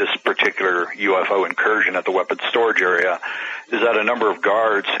particular UFO incursion at the weapons storage area is that a number of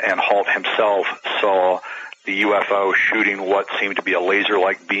guards and Halt himself saw the UFO shooting what seemed to be a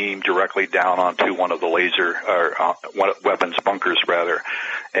laser-like beam directly down onto one of the weapons bunkers, rather.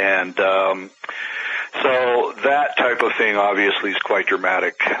 And so that type of thing obviously is quite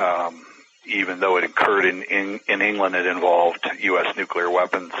dramatic. even though it occurred in England, it involved U.S. nuclear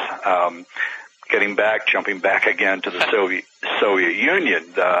weapons. Jumping back again to the Soviet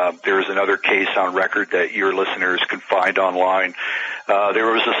Union, there's another case on record that your listeners can find online.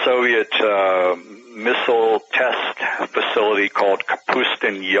 There was a Soviet missile test facility called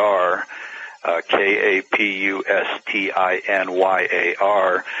Kapustin Yar,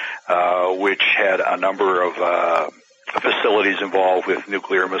 Kapustinyar, which had a number of facilities involved with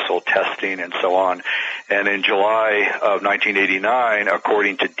nuclear missile testing and so on. And in July of 1989,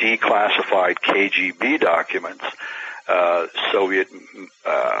 according to declassified KGB documents, Soviet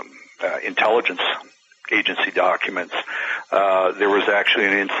intelligence agency documents, there was actually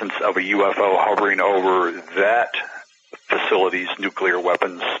an instance of a UFO hovering over that facility's nuclear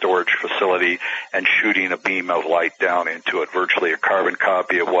weapons storage facility and shooting a beam of light down into it, virtually a carbon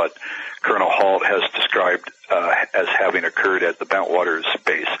copy of what Colonel Halt has described as having occurred at the Bentwaters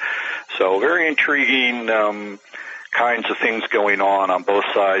base. So very intriguing kinds of things going on both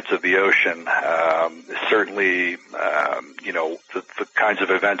sides of the ocean. Certainly, the kinds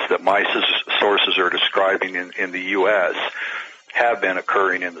of events that my sources are describing in the U.S. have been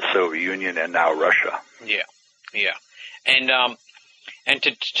occurring in the Soviet Union and now Russia. Yeah. And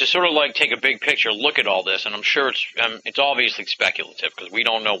to sort of like take a big picture look at all this, and I'm sure it's obviously speculative because we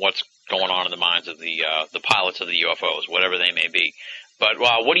don't know what's going on in the minds of the pilots of the UFOs, whatever they may be. But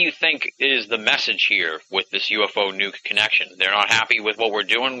what do you think is the message here with this UFO nuke connection? They're not happy with what we're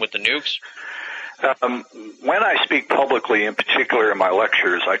doing with the nukes? When I speak publicly, in particular in my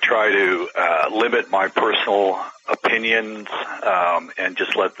lectures, I try to limit my personal opinions and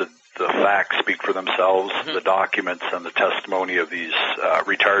just let the facts speak for themselves, the documents and the testimony of these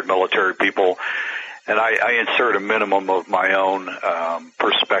retired military people. And I insert a minimum of my own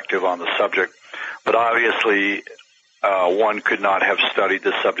perspective on the subject. But obviously, one could not have studied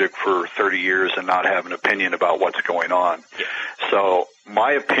this subject for 30 years and not have an opinion about what's going on. Yeah. So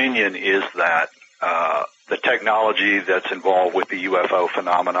my opinion is that the technology that's involved with the UFO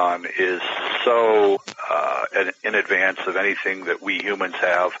phenomenon is so in advance of anything that we humans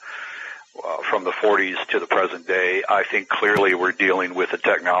have from the 40s to the present day. I think clearly we're dealing with a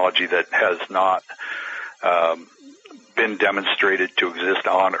technology that has not been demonstrated to exist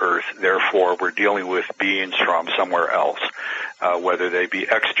on Earth. Therefore, we're dealing with beings from somewhere else. Whether they be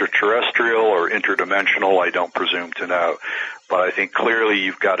extraterrestrial or interdimensional, I don't presume to know. But I think clearly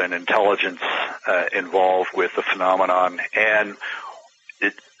you've got an intelligence involved with the phenomenon, and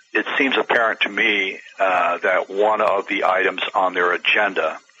it seems apparent to me that one of the items on their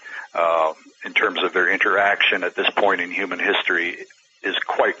agenda in terms of their interaction at this point in human history is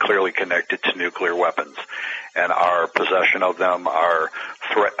quite clearly connected to nuclear weapons and our possession of them, our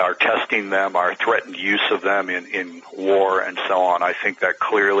testing them, our threatened use of them in war and so on. I think that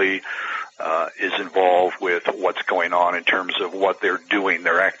clearly is involved with what's going on in terms of what they're doing,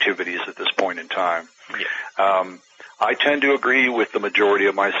 their activities at this point in time. Yeah. I tend to agree with the majority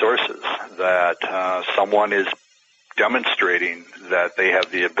of my sources that someone is demonstrating that they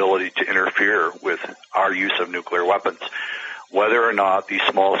have the ability to interfere with our use of nuclear weapons. Whether or not these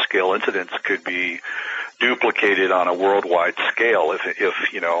small-scale incidents could be duplicated on a worldwide scale,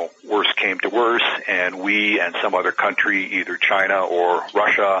 if worse came to worse, and we and some other country, either China or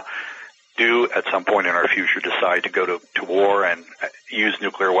Russia, do at some point in our future decide to go to war and use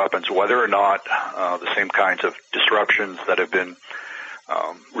nuclear weapons, whether or not the same kinds of disruptions that have been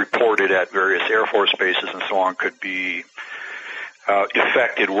reported at various Air Force bases and so on could be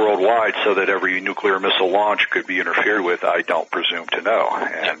effected worldwide so that every nuclear missile launch could be interfered with, I don't presume to know.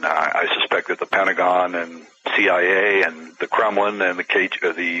 And I suspect that the Pentagon and CIA and the Kremlin and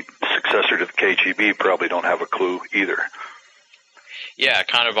the successor to the KGB probably don't have a clue either. Yeah,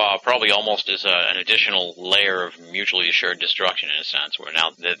 kind of probably almost as an additional layer of mutually assured destruction in a sense, where now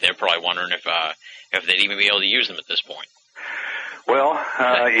they're probably wondering if they'd even be able to use them at this point. Well,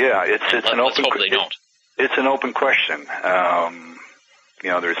 yeah, it's an open. Hope they don't. It's an open question.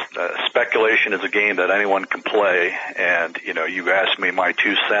 There's speculation is a game that anyone can play, and you asked me my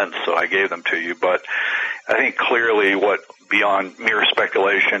 2 cents, so I gave them to you. But I think clearly, what beyond mere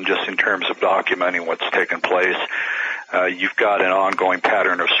speculation, just in terms of documenting what's taken place, you've got an ongoing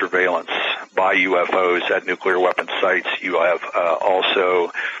pattern of surveillance by UFOs at nuclear weapons sites. You have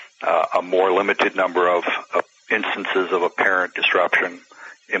also a more limited number of instances of apparent disruption,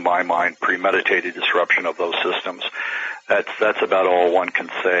 in my mind, premeditated disruption of those systems. That's about all one can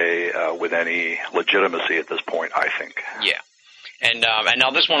say with any legitimacy at this point, I think. Yeah. And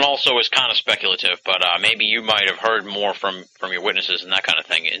now this one also is kind of speculative, but maybe you might have heard more from your witnesses and that kind of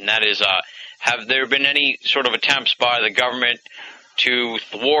thing. And that is, have there been any sort of attempts by the government to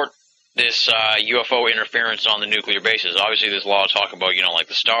thwart this UFO interference on the nuclear bases. Obviously, there's a lot of talk about, like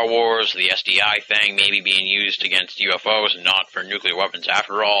the Star Wars, the SDI thing, maybe being used against UFOs and not for nuclear weapons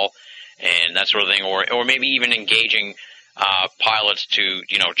after all, and that sort of thing, or maybe even engaging pilots to,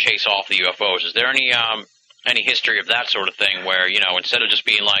 chase off the UFOs. Is there any history of that sort of thing where, instead of just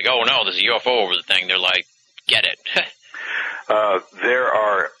being like, oh, no, there's a UFO over the thing, they're like, get it? There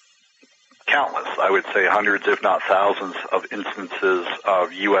are countless, I would say hundreds, if not thousands, of instances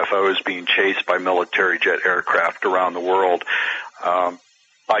of UFOs being chased by military jet aircraft around the world.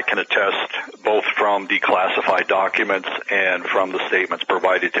 I can attest, both from declassified documents and from the statements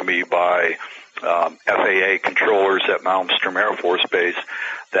provided to me by FAA controllers at Malmstrom Air Force Base,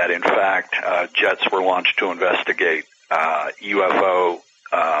 that in fact jets were launched to investigate UFO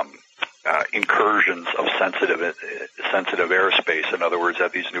incursions of sensitive airspace, in other words,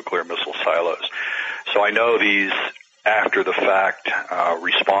 at these nuclear missile silos. So I know these after-the-fact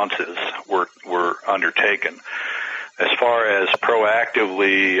responses were undertaken. As far as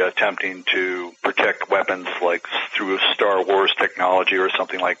proactively attempting to protect weapons like through Star Wars technology or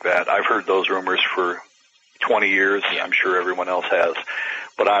something like that, I've heard those rumors for 20 years. Yeah. I'm sure everyone else has,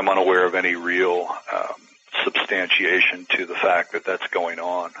 but I'm unaware of any real substantiation to the fact that that's going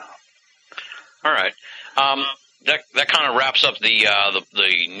on. All right. That kind of wraps up the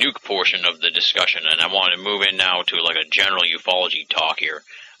nuke portion of the discussion, and I want to move in now to like a general ufology talk here.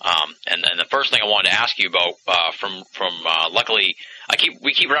 And then the first thing I wanted to ask you about, from luckily,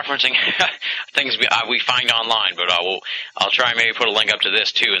 we keep referencing things we find online, but I'll try and maybe put a link up to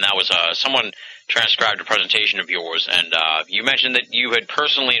this too. And that was someone transcribed a presentation of yours, and you mentioned that you had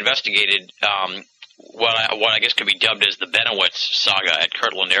personally investigated what I guess could be dubbed as the Binnall saga at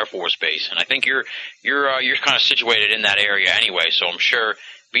Kirtland Air Force Base, and I think you're kind of situated in that area anyway. So I'm sure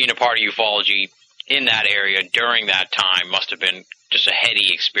being a part of ufology in that area during that time must have been just a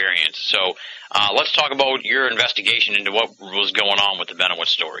heady experience. So let's talk about your investigation into what was going on with the Binnall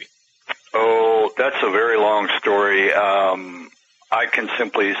story. Oh, that's a very long story. I can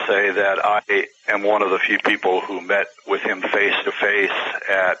simply say that I am one of the few people who met with him face-to-face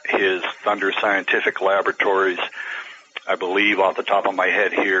at his Thunder Scientific Laboratories, I believe off the top of my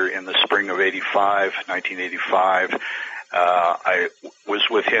head here, in the spring of 1985. I was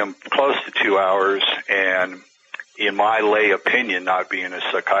with him close to 2 hours, and in my lay opinion, not being a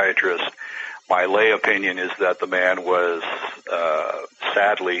psychiatrist, my lay opinion is that the man was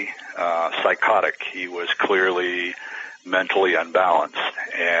sadly psychotic. He was clearly mentally unbalanced,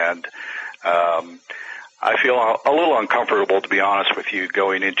 and I feel a little uncomfortable, to be honest with you,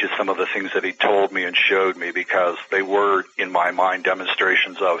 going into some of the things that he told me and showed me, because they were, in my mind,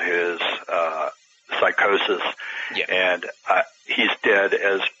 demonstrations of his psychosis. Yeah. And he's dead,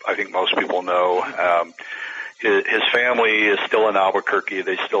 as I think most people know. His family is still in Albuquerque.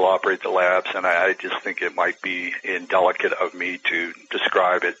 They still operate the labs, and I just think it might be indelicate of me to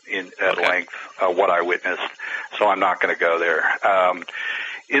describe it at length what I witnessed, so I'm not going to go there.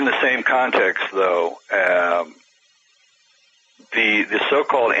 In the same context, though, the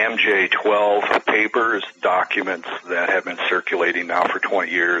so-called MJ-12 papers, documents that have been circulating now for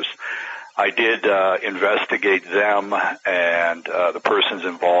 20 years, I did investigate them and the persons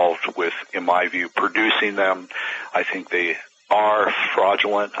involved with, in my view, producing them. I think they are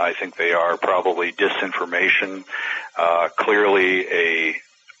fraudulent. I think they are probably disinformation. Clearly, a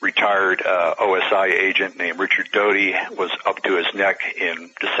retired OSI agent named Richard Doty was up to his neck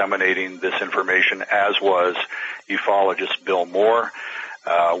in disseminating this information, as was ufologist Bill Moore.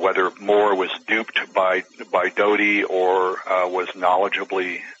 Whether Moore was duped by Doty or was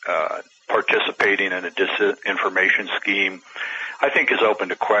knowledgeably participating in a disinformation scheme, I think is open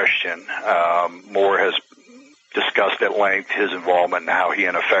to question. Moore has discussed at length his involvement and how he,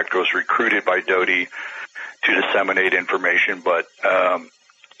 in effect, was recruited by Doty to disseminate information, but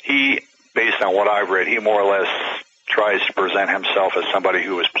he, based on what I've read, he more or less tries to present himself as somebody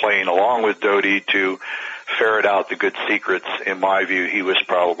who was playing along with Doty to ferret out the good secrets. In my view, he was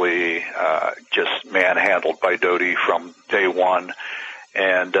probably just manhandled by Doty from day one.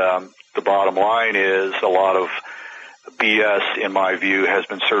 And the bottom line is a lot of BS, in my view, has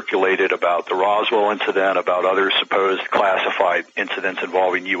been circulated about the Roswell incident, about other supposed classified incidents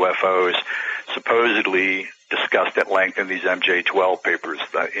involving UFOs, supposedly discussed at length in these MJ-12 papers.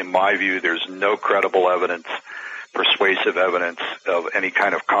 In my view, there's no credible evidence, persuasive evidence of any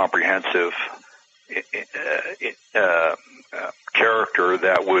kind of comprehensive character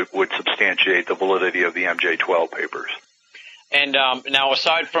that would substantiate the validity of the MJ-12 papers. And now,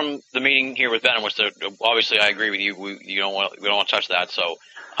 aside from the meeting here with Binnall, which obviously I agree with you, we don't want to touch that. So,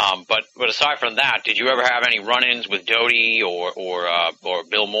 but aside from that, did you ever have any run-ins with Doty or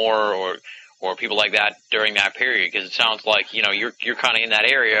Bill Moore or people like that during that period? Because it sounds like you're kind of in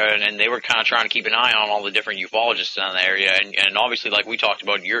that area, and they were kind of trying to keep an eye on all the different ufologists in the area, and obviously, like we talked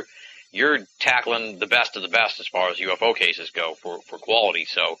about, you're tackling the best of the best as far as UFO cases go for quality.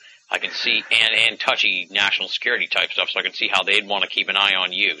 So I can see and touchy national security type stuff. So I can see how they'd want to keep an eye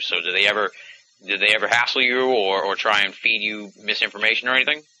on you. So did they ever hassle you or try and feed you misinformation or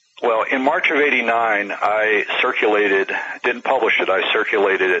anything? Well, in March of '89, I didn't publish it. I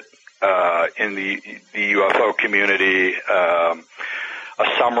circulated it in the UFO community, a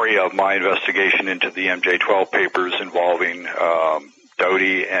summary of my investigation into the MJ-12 papers involving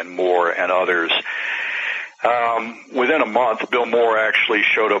Doty and Moore and others. Within a month, Bill Moore actually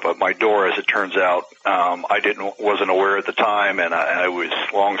showed up at my door. As it turns out, I wasn't aware at the time, and I was,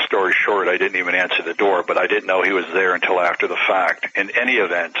 long story short, I didn't even answer the door, but I didn't know he was there until after the fact. In any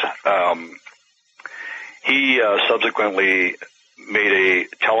event, he subsequently made a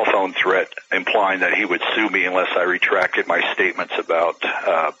telephone threat implying that he would sue me unless I retracted my statements about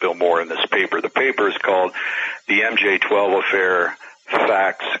Bill Moore in this paper. The paper is called The MJ-12 Affair,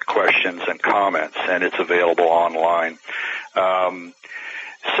 Facts, Questions, and Comments, and it's available online.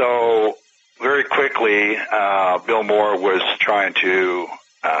 So very quickly, Bill Moore was trying to,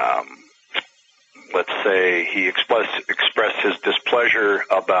 let's say, he expressed his displeasure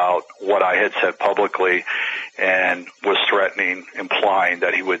about what I had said publicly, and was threatening, implying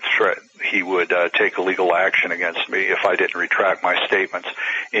that he would take legal action against me if I didn't retract my statements.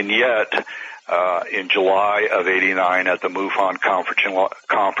 And yet, in July of '89 at the MUFON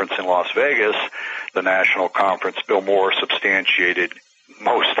conference in Las Vegas, the national conference, Bill Moore substantiated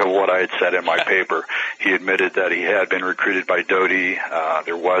most of what I had said in my paper. He admitted that he had been recruited by Doty.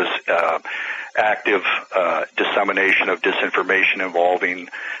 There was active dissemination of disinformation involving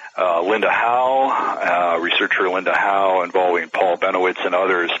Linda Howe, researcher Linda Howe, involving Paul Benowitz and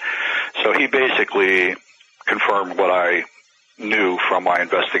others. So he basically confirmed what I knew from my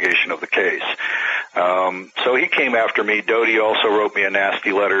investigation of the case. So he came after me. Doty also wrote me a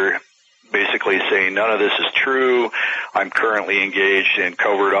nasty letter basically saying none of this is true. I'm currently engaged in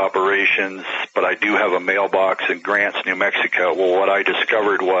covert operations, but I do have a mailbox in Grants, New Mexico. Well, what I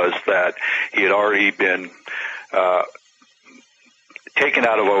discovered was that he had already been taken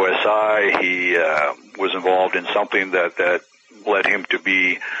out of OSI. He was involved in something that led him to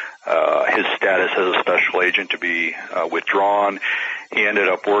be his status as a special agent to be withdrawn. He ended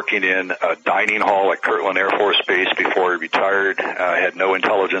up working in a dining hall at Kirtland Air Force Base before he retired, had no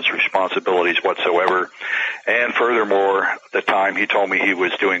intelligence responsibilities whatsoever. And furthermore, the time he told me he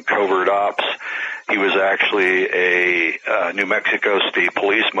was doing covert ops, he was actually a New Mexico state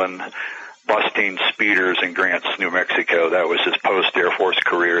policeman busting speeders in Grants, New Mexico. That was his post-Air Force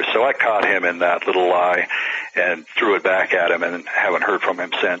career. So I caught him in that little lie and threw it back at him and haven't heard from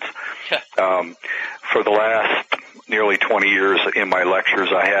him since. For the last nearly 20 years in my lectures,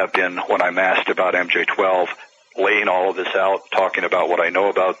 I have been, when I'm asked about MJ-12, laying all of this out, talking about what I know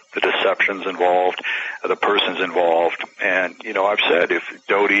about the deceptions involved, the persons involved. And, I've said if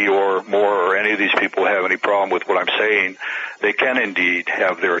Doty or Moore or any of these people have any problem with what I'm saying, they can indeed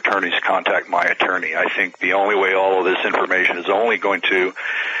have their attorneys contact my attorney. I think the only way all of this information is only going to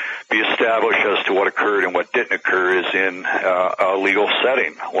be established as to what occurred and what didn't occur is in a legal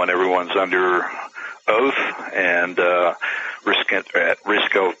setting when everyone's under oath and at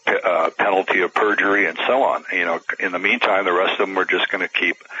risk of penalty of perjury and so on. In the meantime, the rest of them are just going to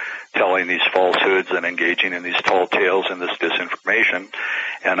keep telling these falsehoods and engaging in these tall tales and this disinformation.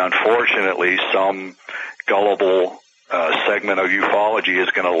 And unfortunately, some gullible segment of ufology is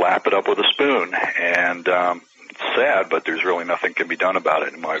going to lap it up with a spoon. And it's sad, but there's really nothing can be done about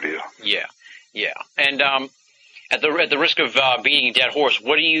it, in my view. Yeah. And at the risk of beating a dead horse,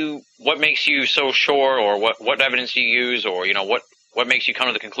 what makes you so sure, or what evidence do you use, or what makes you come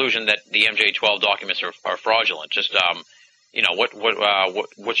to the conclusion that the MJ-12 documents are fraudulent? Just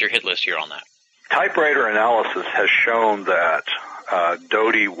what's your hit list here on that? Typewriter analysis has shown that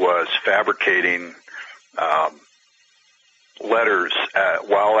Doty was fabricating letters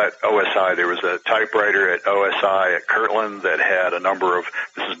while at OSI. There was a typewriter at OSI at Kirtland that had a number of,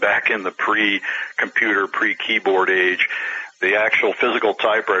 this is back in the pre-computer, pre-keyboard age. The actual physical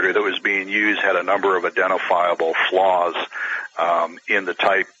typewriter that was being used had a number of identifiable flaws in the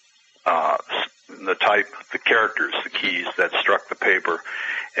type, the characters, the keys that struck the paper.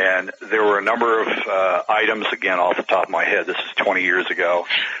 And there were a number of items, again, off the top of my head, this is 20 years ago,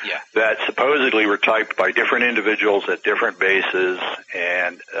 that supposedly were typed by different individuals at different bases,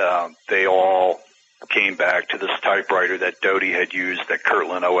 and they all came back to this typewriter that Doty had used at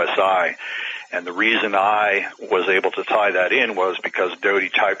Kirtland OSI. And the reason I was able to tie that in was because Doty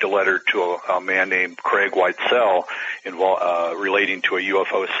typed a letter to a man named Craig Whitesell relating to a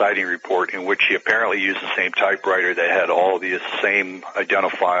UFO sighting report in which he apparently used the same typewriter that had all of the same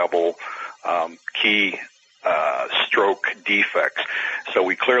identifiable key stroke defects. So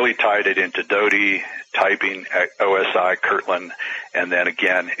we clearly tied it into Doty typing at OSI Kirtland, and then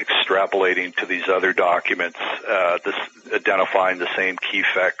again extrapolating to these other documents, this identifying the same key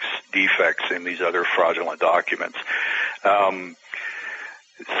defects in these other fraudulent documents. So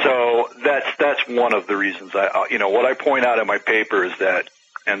that's one of the reasons. What I point out in my paper is that,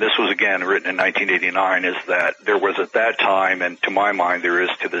 and this was again written in 1989, is that there was at that time, and to my mind there is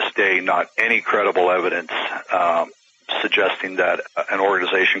to this day, not any credible evidence suggesting that an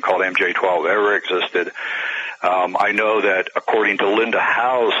organization called MJ12 ever existed. I know that according to Linda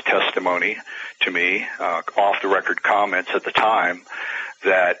Howe's testimony to me, off-the-record comments at the time,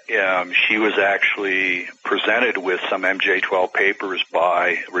 that she was actually presented with some MJ12 papers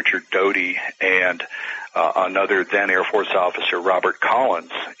by Richard Doty and another then Air Force officer, Robert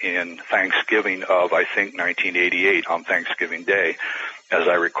Collins, in Thanksgiving of, I think, 1988, on Thanksgiving Day, as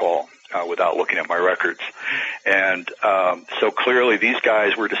I recall, without looking at my records. And so clearly these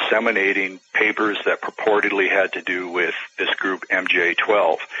guys were disseminating papers that purportedly had to do with this group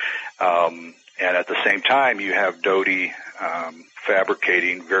MJ12. And at the same time, you have Doty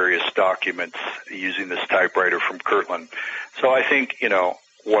fabricating various documents using this typewriter from Kirtland. So I think,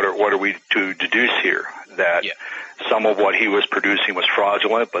 what are we to deduce here? That some of what he was producing was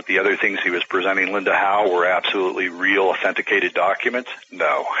fraudulent, but the other things he was presenting Linda Howe were absolutely real authenticated documents?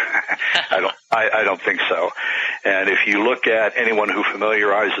 No, I don't think so. And if you look at anyone who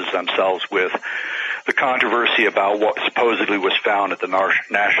familiarizes themselves with the controversy about what supposedly was found at the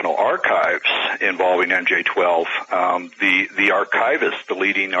National Archives involving MJ12, the archivist, the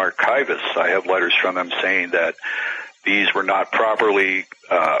leading archivist, I have letters from him saying that these were not properly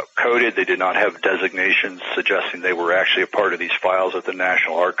coded. They did not have designations suggesting they were actually a part of these files at the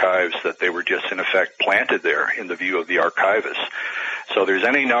National Archives, that they were just in effect planted there in the view of the archivist. So there's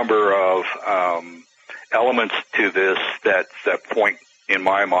any number of elements to this that point, in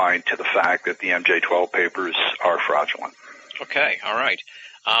my mind, to the fact that the MJ12 papers are fraudulent. Okay, all right.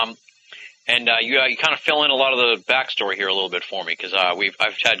 And you kind of fill in a lot of the backstory here a little bit for me, because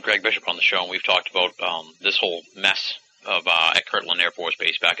I've had Greg Bishop on the show, and we've talked about this whole mess of at Kirtland Air Force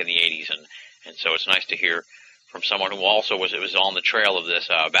Base back in the 80s, and so it's nice to hear from someone who also was on the trail of this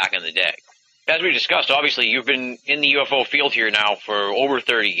back in the day. As we discussed, obviously you've been in the UFO field here now for over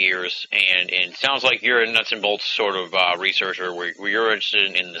 30 years, and it sounds like you're a nuts and bolts sort of researcher where you're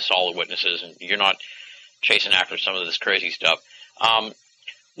interested in the solid witnesses, and you're not chasing after some of this crazy stuff.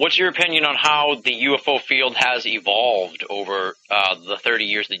 What's your opinion on how the UFO field has evolved over the 30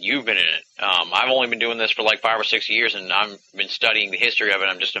 years that you've been in it? I've only been doing this for like 5 or 6 years, and I've been studying the history of it.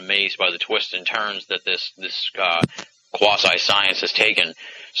 I'm just amazed by the twists and turns that this quasi-science has taken.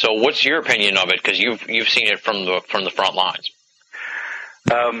 So what's your opinion of it? Because you've seen it from the front lines.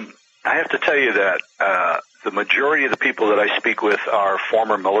 I have to tell you that the majority of the people that I speak with are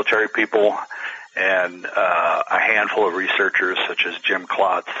former military people, and a handful of researchers such as Jim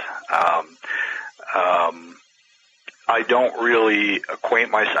Klotz. I don't really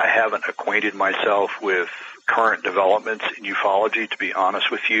I haven't acquainted myself with current developments in ufology, to be honest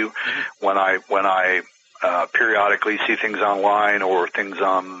with you. Mm-hmm. When I periodically see things online or things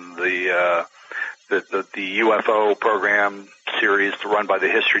on the UFO program series run by the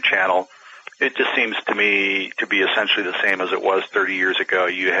History Channel, it just seems to me to be essentially the same as it was 30 years ago.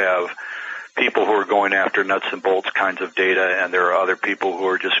 You have people who are going after nuts and bolts kinds of data, and there are other people who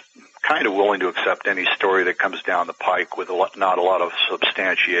are just kind of willing to accept any story that comes down the pike with not a lot of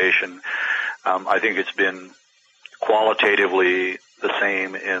substantiation. I think it's been qualitatively the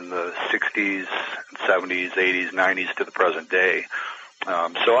same in the 60s, 70s, 80s, 90s to the present day.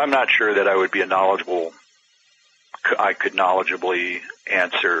 So I'm not sure that I could knowledgibly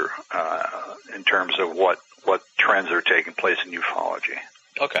answer in terms of what trends are taking place in ufology.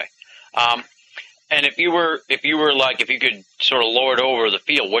 Okay. And if you could sort of lord over the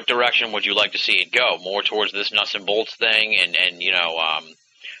field, what direction would you like to see it go? More towards this nuts and bolts thing, and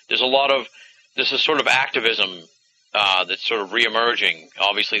there's a lot of this is sort of activism that's sort of reemerging.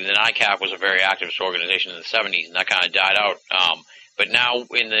 Obviously, the NICAP was a very activist organization in the 70s, and that kind of died out. But now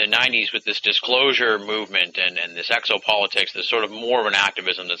in the 90s with this disclosure movement and this exopolitics, there's sort of more of an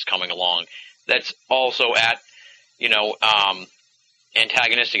activism that's coming along that's also at,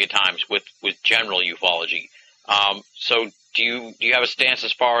 antagonistic at times with general ufology. So do you have a stance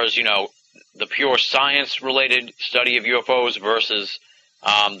as far as, the pure science-related study of UFOs versus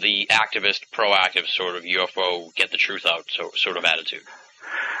the activist, proactive sort of UFO, get the truth out sort of attitude?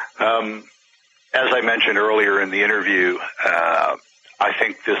 As I mentioned earlier in the interview, I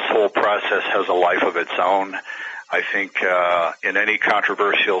think this whole process has a life of its own. I think in any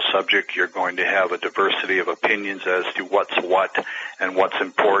controversial subject, you're going to have a diversity of opinions as to what's what and what's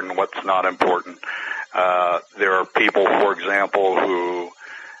important, what's not important. There are people, for example, who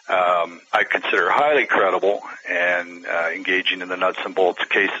I consider highly credible and engaging in the nuts and bolts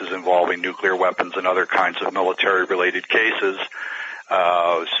cases involving nuclear weapons and other kinds of military-related cases.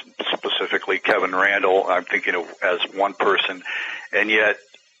 Specifically Kevin Randall, I'm thinking of as one person, and yet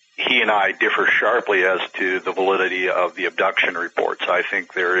he and I differ sharply as to the validity of the abduction reports. I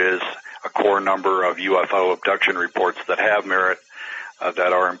think there is a core number of UFO abduction reports that have merit,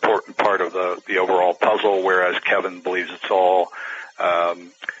 that are an important part of the overall puzzle, whereas Kevin believes it's all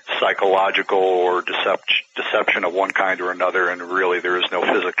psychological or deception of one kind or another, and really there is no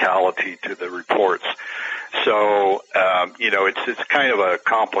physicality to the reports. So, it's kind of a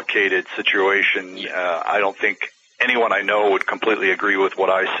complicated situation. I don't think anyone I know would completely agree with what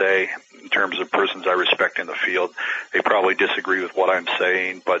I say in terms of persons I respect in the field. They probably disagree with what I'm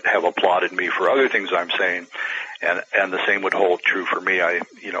saying, but have applauded me for other things I'm saying. And the same would hold true for me. I,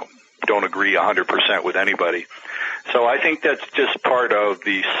 don't agree 100% with anybody. So I think that's just part of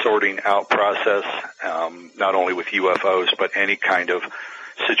the sorting out process, not only with UFOs, but any kind of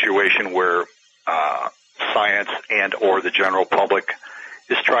situation where science and or the general public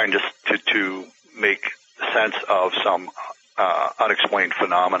is trying to make sense of some unexplained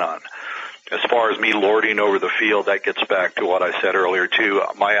phenomenon. As far as me lording over the field, that gets back to what I said earlier, too.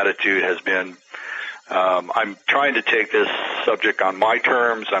 My attitude has been I'm trying to take this subject on my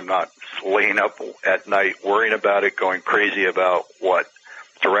terms. I'm not laying up at night worrying about it, going crazy about what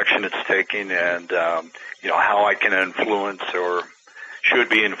direction it's taking and, how I can influence or should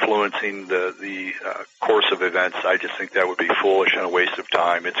be influencing the course of events. I just think that would be foolish and a waste of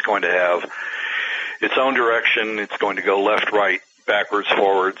time. It's going to have its own direction. It's going to go left, right, backwards,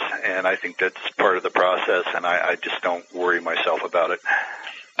 forwards, and I think that's part of the process, and I just don't worry myself about it.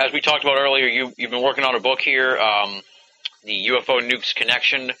 As we talked about earlier, you've been working on a book here, the UFO Nuke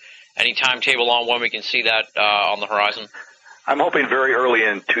Connection. Any timetable on when we can see that on the horizon? I'm hoping very early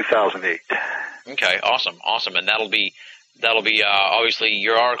in 2008. Okay, awesome, and that'll be obviously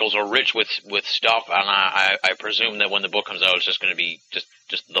your articles are rich with stuff, and I presume that when the book comes out, it's just going to be just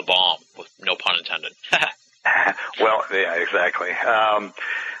the bomb, with no pun intended. Well, yeah, exactly.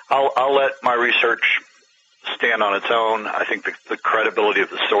 I'll let my research stand on its own. I think the credibility of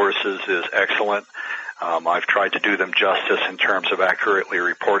the sources is excellent. I've tried to do them justice in terms of accurately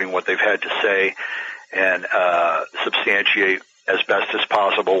reporting what they've had to say and substantiate as best as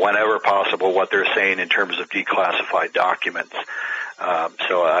possible, whenever possible, what they're saying in terms of declassified documents.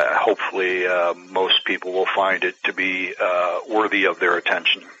 So hopefully most people will find it to be worthy of their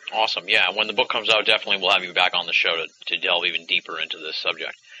attention. Awesome. Yeah, when the book comes out, definitely we'll have you back on the show to delve even deeper into this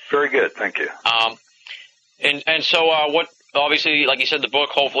subject. Very good. Thank you. And so what, obviously, like you said, the book,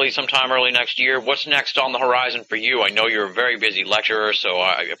 hopefully sometime early next year. What's next on the horizon for you? I know you're a very busy lecturer, so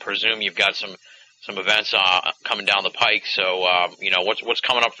I presume you've got some events coming down the pike. So, what's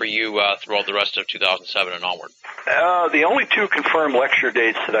coming up for you throughout the rest of 2007 and onward? The only two confirmed lecture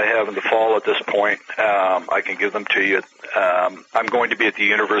dates that I have in the fall at this point, I can give them to you. I'm going to be at the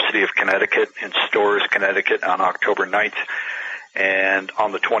University of Connecticut in Storrs, Connecticut on October 9th. And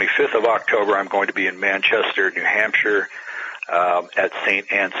on the 25th of October, I'm going to be in Manchester, New Hampshire, at St.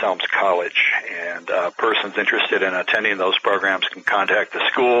 Anselm's College. And persons interested in attending those programs can contact the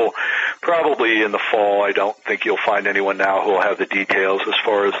school. Probably in the fall. I don't think you'll find anyone now who will have the details as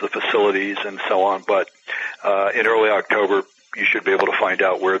far as the facilities and so on. But in early October, you should be able to find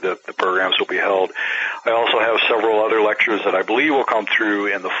out where the programs will be held. I also have several other lectures that I believe will come through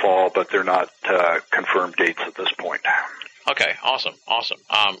in the fall, but they're not confirmed dates at this point. Okay, awesome.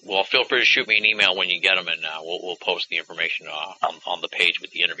 Well, feel free to shoot me an email when you get them, and we'll post the information on the page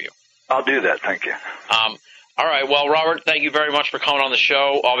with the interview. I'll do that. Thank you. All right. Well, Robert, thank you very much for coming on the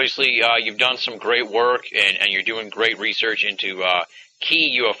show. Obviously, you've done some great work, and you're doing great research into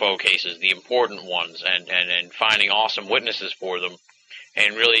key UFO cases, the important ones, and finding awesome witnesses for them.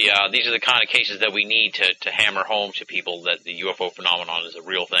 And really, these are the kind of cases that we need to hammer home to people that the UFO phenomenon is a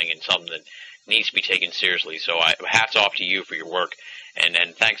real thing and something that needs to be taken seriously. So hats off to you for your work, and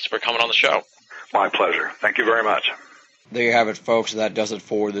thanks for coming on the show. My pleasure. Thank you very much. There you have it, folks. That does it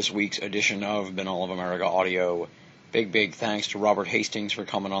for this week's edition of Binnall of America Audio. Big thanks to Robert Hastings for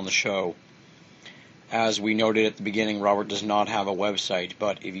coming on the show. As we noted at the beginning, Robert does not have a website,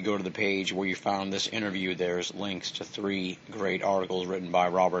 but if you go to the page where you found this interview, there's links to 3 great articles written by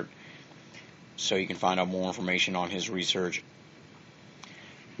Robert, so you can find out more information on his research.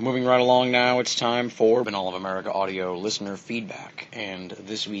 Moving right along now, it's time for Binnall of America Audio listener feedback, and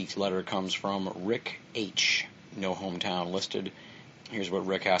this week's letter comes from Rick H., no hometown listed. Here's what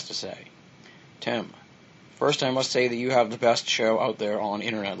Rick has to say. Tim, first, I must say that you have the best show out there on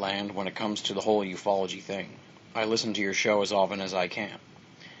internet land when it comes to the whole ufology thing. I listen to your show as often as I can.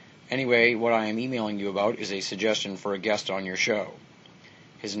 Anyway, what I am emailing you about is a suggestion for a guest on your show.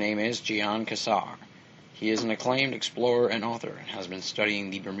 His name is Gian Cassar. He is an acclaimed explorer and author and has been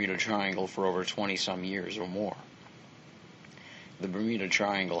studying the Bermuda Triangle for over 20-some years or more. The Bermuda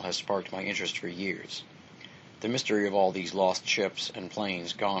Triangle has sparked my interest for years. The mystery of all these lost ships and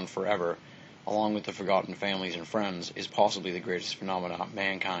planes gone forever, along with the forgotten families and friends, is possibly the greatest phenomenon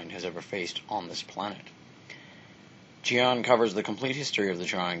mankind has ever faced on this planet. Gian covers the complete history of the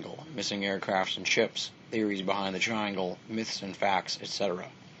Triangle, missing aircrafts and ships, theories behind the Triangle, myths and facts, etc.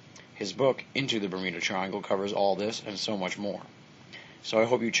 His book, Into the Bermuda Triangle, covers all this and so much more. So I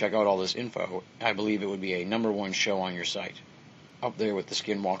hope you check out all this info. I believe it would be a #1 show on your site, up there with the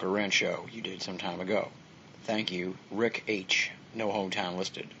Skinwalker Ranch show you did some time ago. Thank you, Rick H., no hometown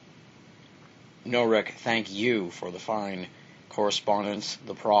listed. No, Rick, thank you for the fine correspondence,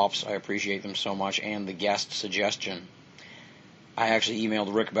 the props, I appreciate them so much, and the guest suggestion. I actually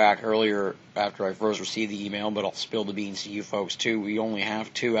emailed Rick back earlier after I first received the email, but I'll spill the beans to you folks too. We only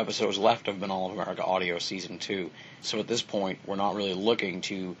have 2 episodes left of Binnall of America Audio Season 2, so at this point we're not really looking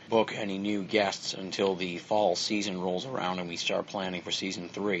to book any new guests until the fall season rolls around and we start planning for Season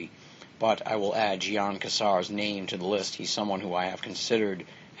 3. But I will add Gian Cassar's name to the list. He's someone who I have considered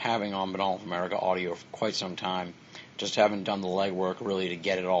having on Binnall of America Audio for quite some time. Just haven't done the legwork really to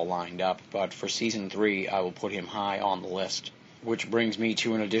get it all lined up. But for Season 3, I will put him high on the list. Which brings me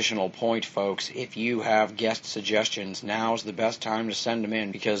to an additional point, folks. If you have guest suggestions, now's the best time to send them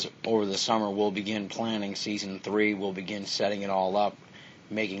in, because over the summer we'll begin planning Season 3. We'll begin setting it all up,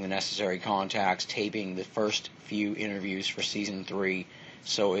 making the necessary contacts, taping the first few interviews for Season 3.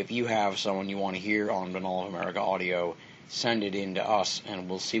 So if you have someone you want to hear on Binnall of America Audio, send it in to us, and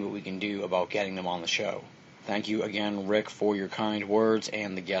we'll see what we can do about getting them on the show. Thank you again, Rick, for your kind words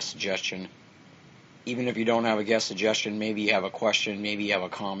and the guest suggestion. Even if you don't have a guest suggestion, maybe you have a question, maybe you have a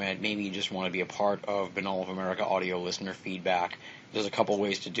comment, maybe you just want to be a part of Binnall of America Audio listener feedback, there's a couple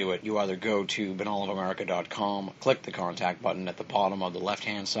ways to do it. You either go to binnallofamerica.com, click the contact button at the bottom of the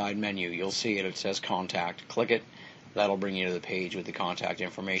left-hand side menu. You'll see it says contact. Click it. That'll bring you to the page with the contact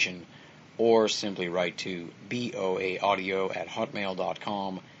information. Or simply write to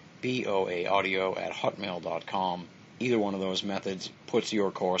boaaudio@hotmail.com, boaaudio@hotmail.com. Either one of those methods puts your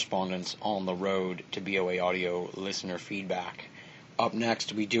correspondence on the road to BOA Audio listener feedback. Up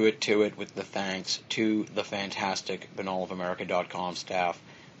next, we do it to it with the thanks to the fantastic binnallofamerica.com staff,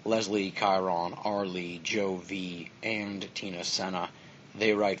 Leslie, Chiron, Arlie, Joe V, and Tina Senna.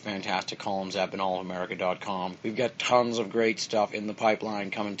 They write fantastic columns at binnallofamerica.com. We've got tons of great stuff in the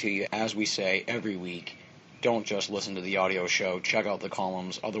pipeline coming to you, as we say, every week. Don't just listen to the audio show, check out the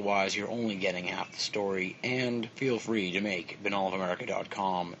columns, otherwise you're only getting half the story, and feel free to make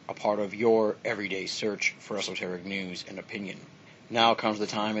binnallofamerica.com a part of your everyday search for esoteric news and opinion. Now comes the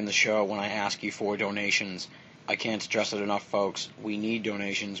time in the show when I ask you for donations. I can't stress it enough, folks. We need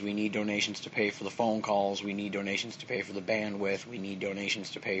donations. We need donations to pay for the phone calls. We need donations to pay for the bandwidth. We need donations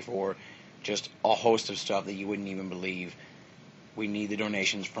to pay for just a host of stuff that you wouldn't even believe. We need the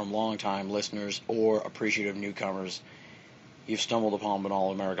donations from long-time listeners or appreciative newcomers. You've stumbled upon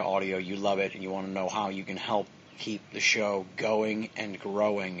Binnall America Audio, you love it, and you want to know how you can help keep the show going and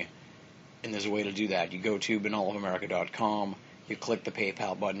growing. And there's a way to do that. You go to binnallofamerica.com, you click the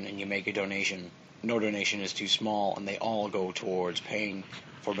PayPal button, and you make a donation. No donation is too small, and they all go towards paying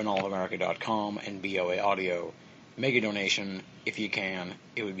for binnallofamerica.com and BOA Audio. Make a donation if you can.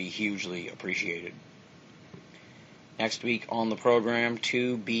 It would be hugely appreciated. Next week on the program,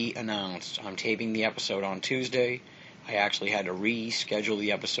 to be announced. I'm taping the episode on Tuesday. I actually had to reschedule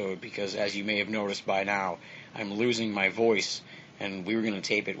the episode because, as you may have noticed by now, I'm losing my voice, and we were going to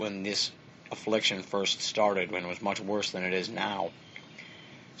tape it when this affliction first started, when it was much worse than it is now.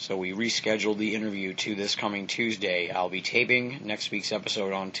 So we rescheduled the interview to this coming Tuesday. I'll be taping next week's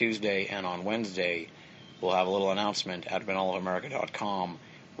episode on Tuesday, and on Wednesday we'll have a little announcement at binnallofamerica.com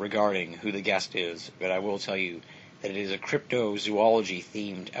regarding who the guest is, but I will tell you that it is a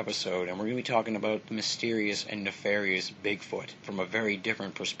cryptozoology-themed episode, and we're going to be talking about the mysterious and nefarious Bigfoot from a very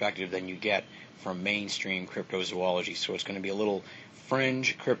different perspective than you get from mainstream cryptozoology. So it's going to be a little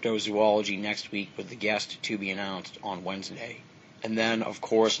fringe cryptozoology next week with the guest to be announced on Wednesday. And then, of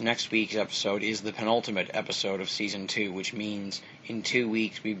course, next week's episode is the penultimate episode of Season 2, which means in 2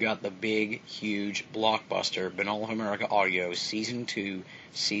 weeks we've got the big, huge, blockbuster Binnall of America Audio Season 2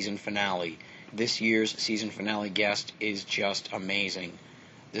 season finale. This year's season finale guest is just amazing.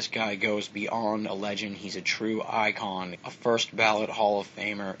 This guy goes beyond a legend. He's a true icon, a first ballot Hall of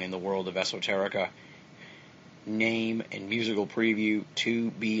Famer in the world of esoterica. Name and musical preview to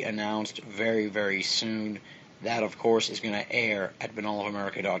be announced very, very soon. That, of course, is going to air at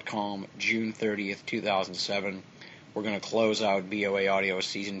binnallofamerica.com June 30th, 2007. We're going to close out BOA Audio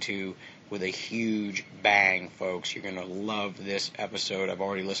Season 2 with a huge bang, folks. You're going to love this episode. I've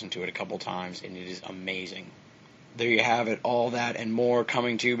already listened to it a couple times, and it is amazing. There you have it. All that and more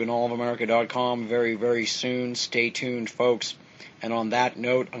coming to binnallofamerica.com very, very soon. Stay tuned, folks. And on that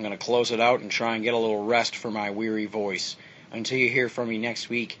note, I'm going to close it out and try and get a little rest for my weary voice. Until you hear from me next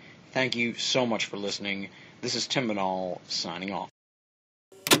week, thank you so much for listening. This is Tim Binnall, signing off.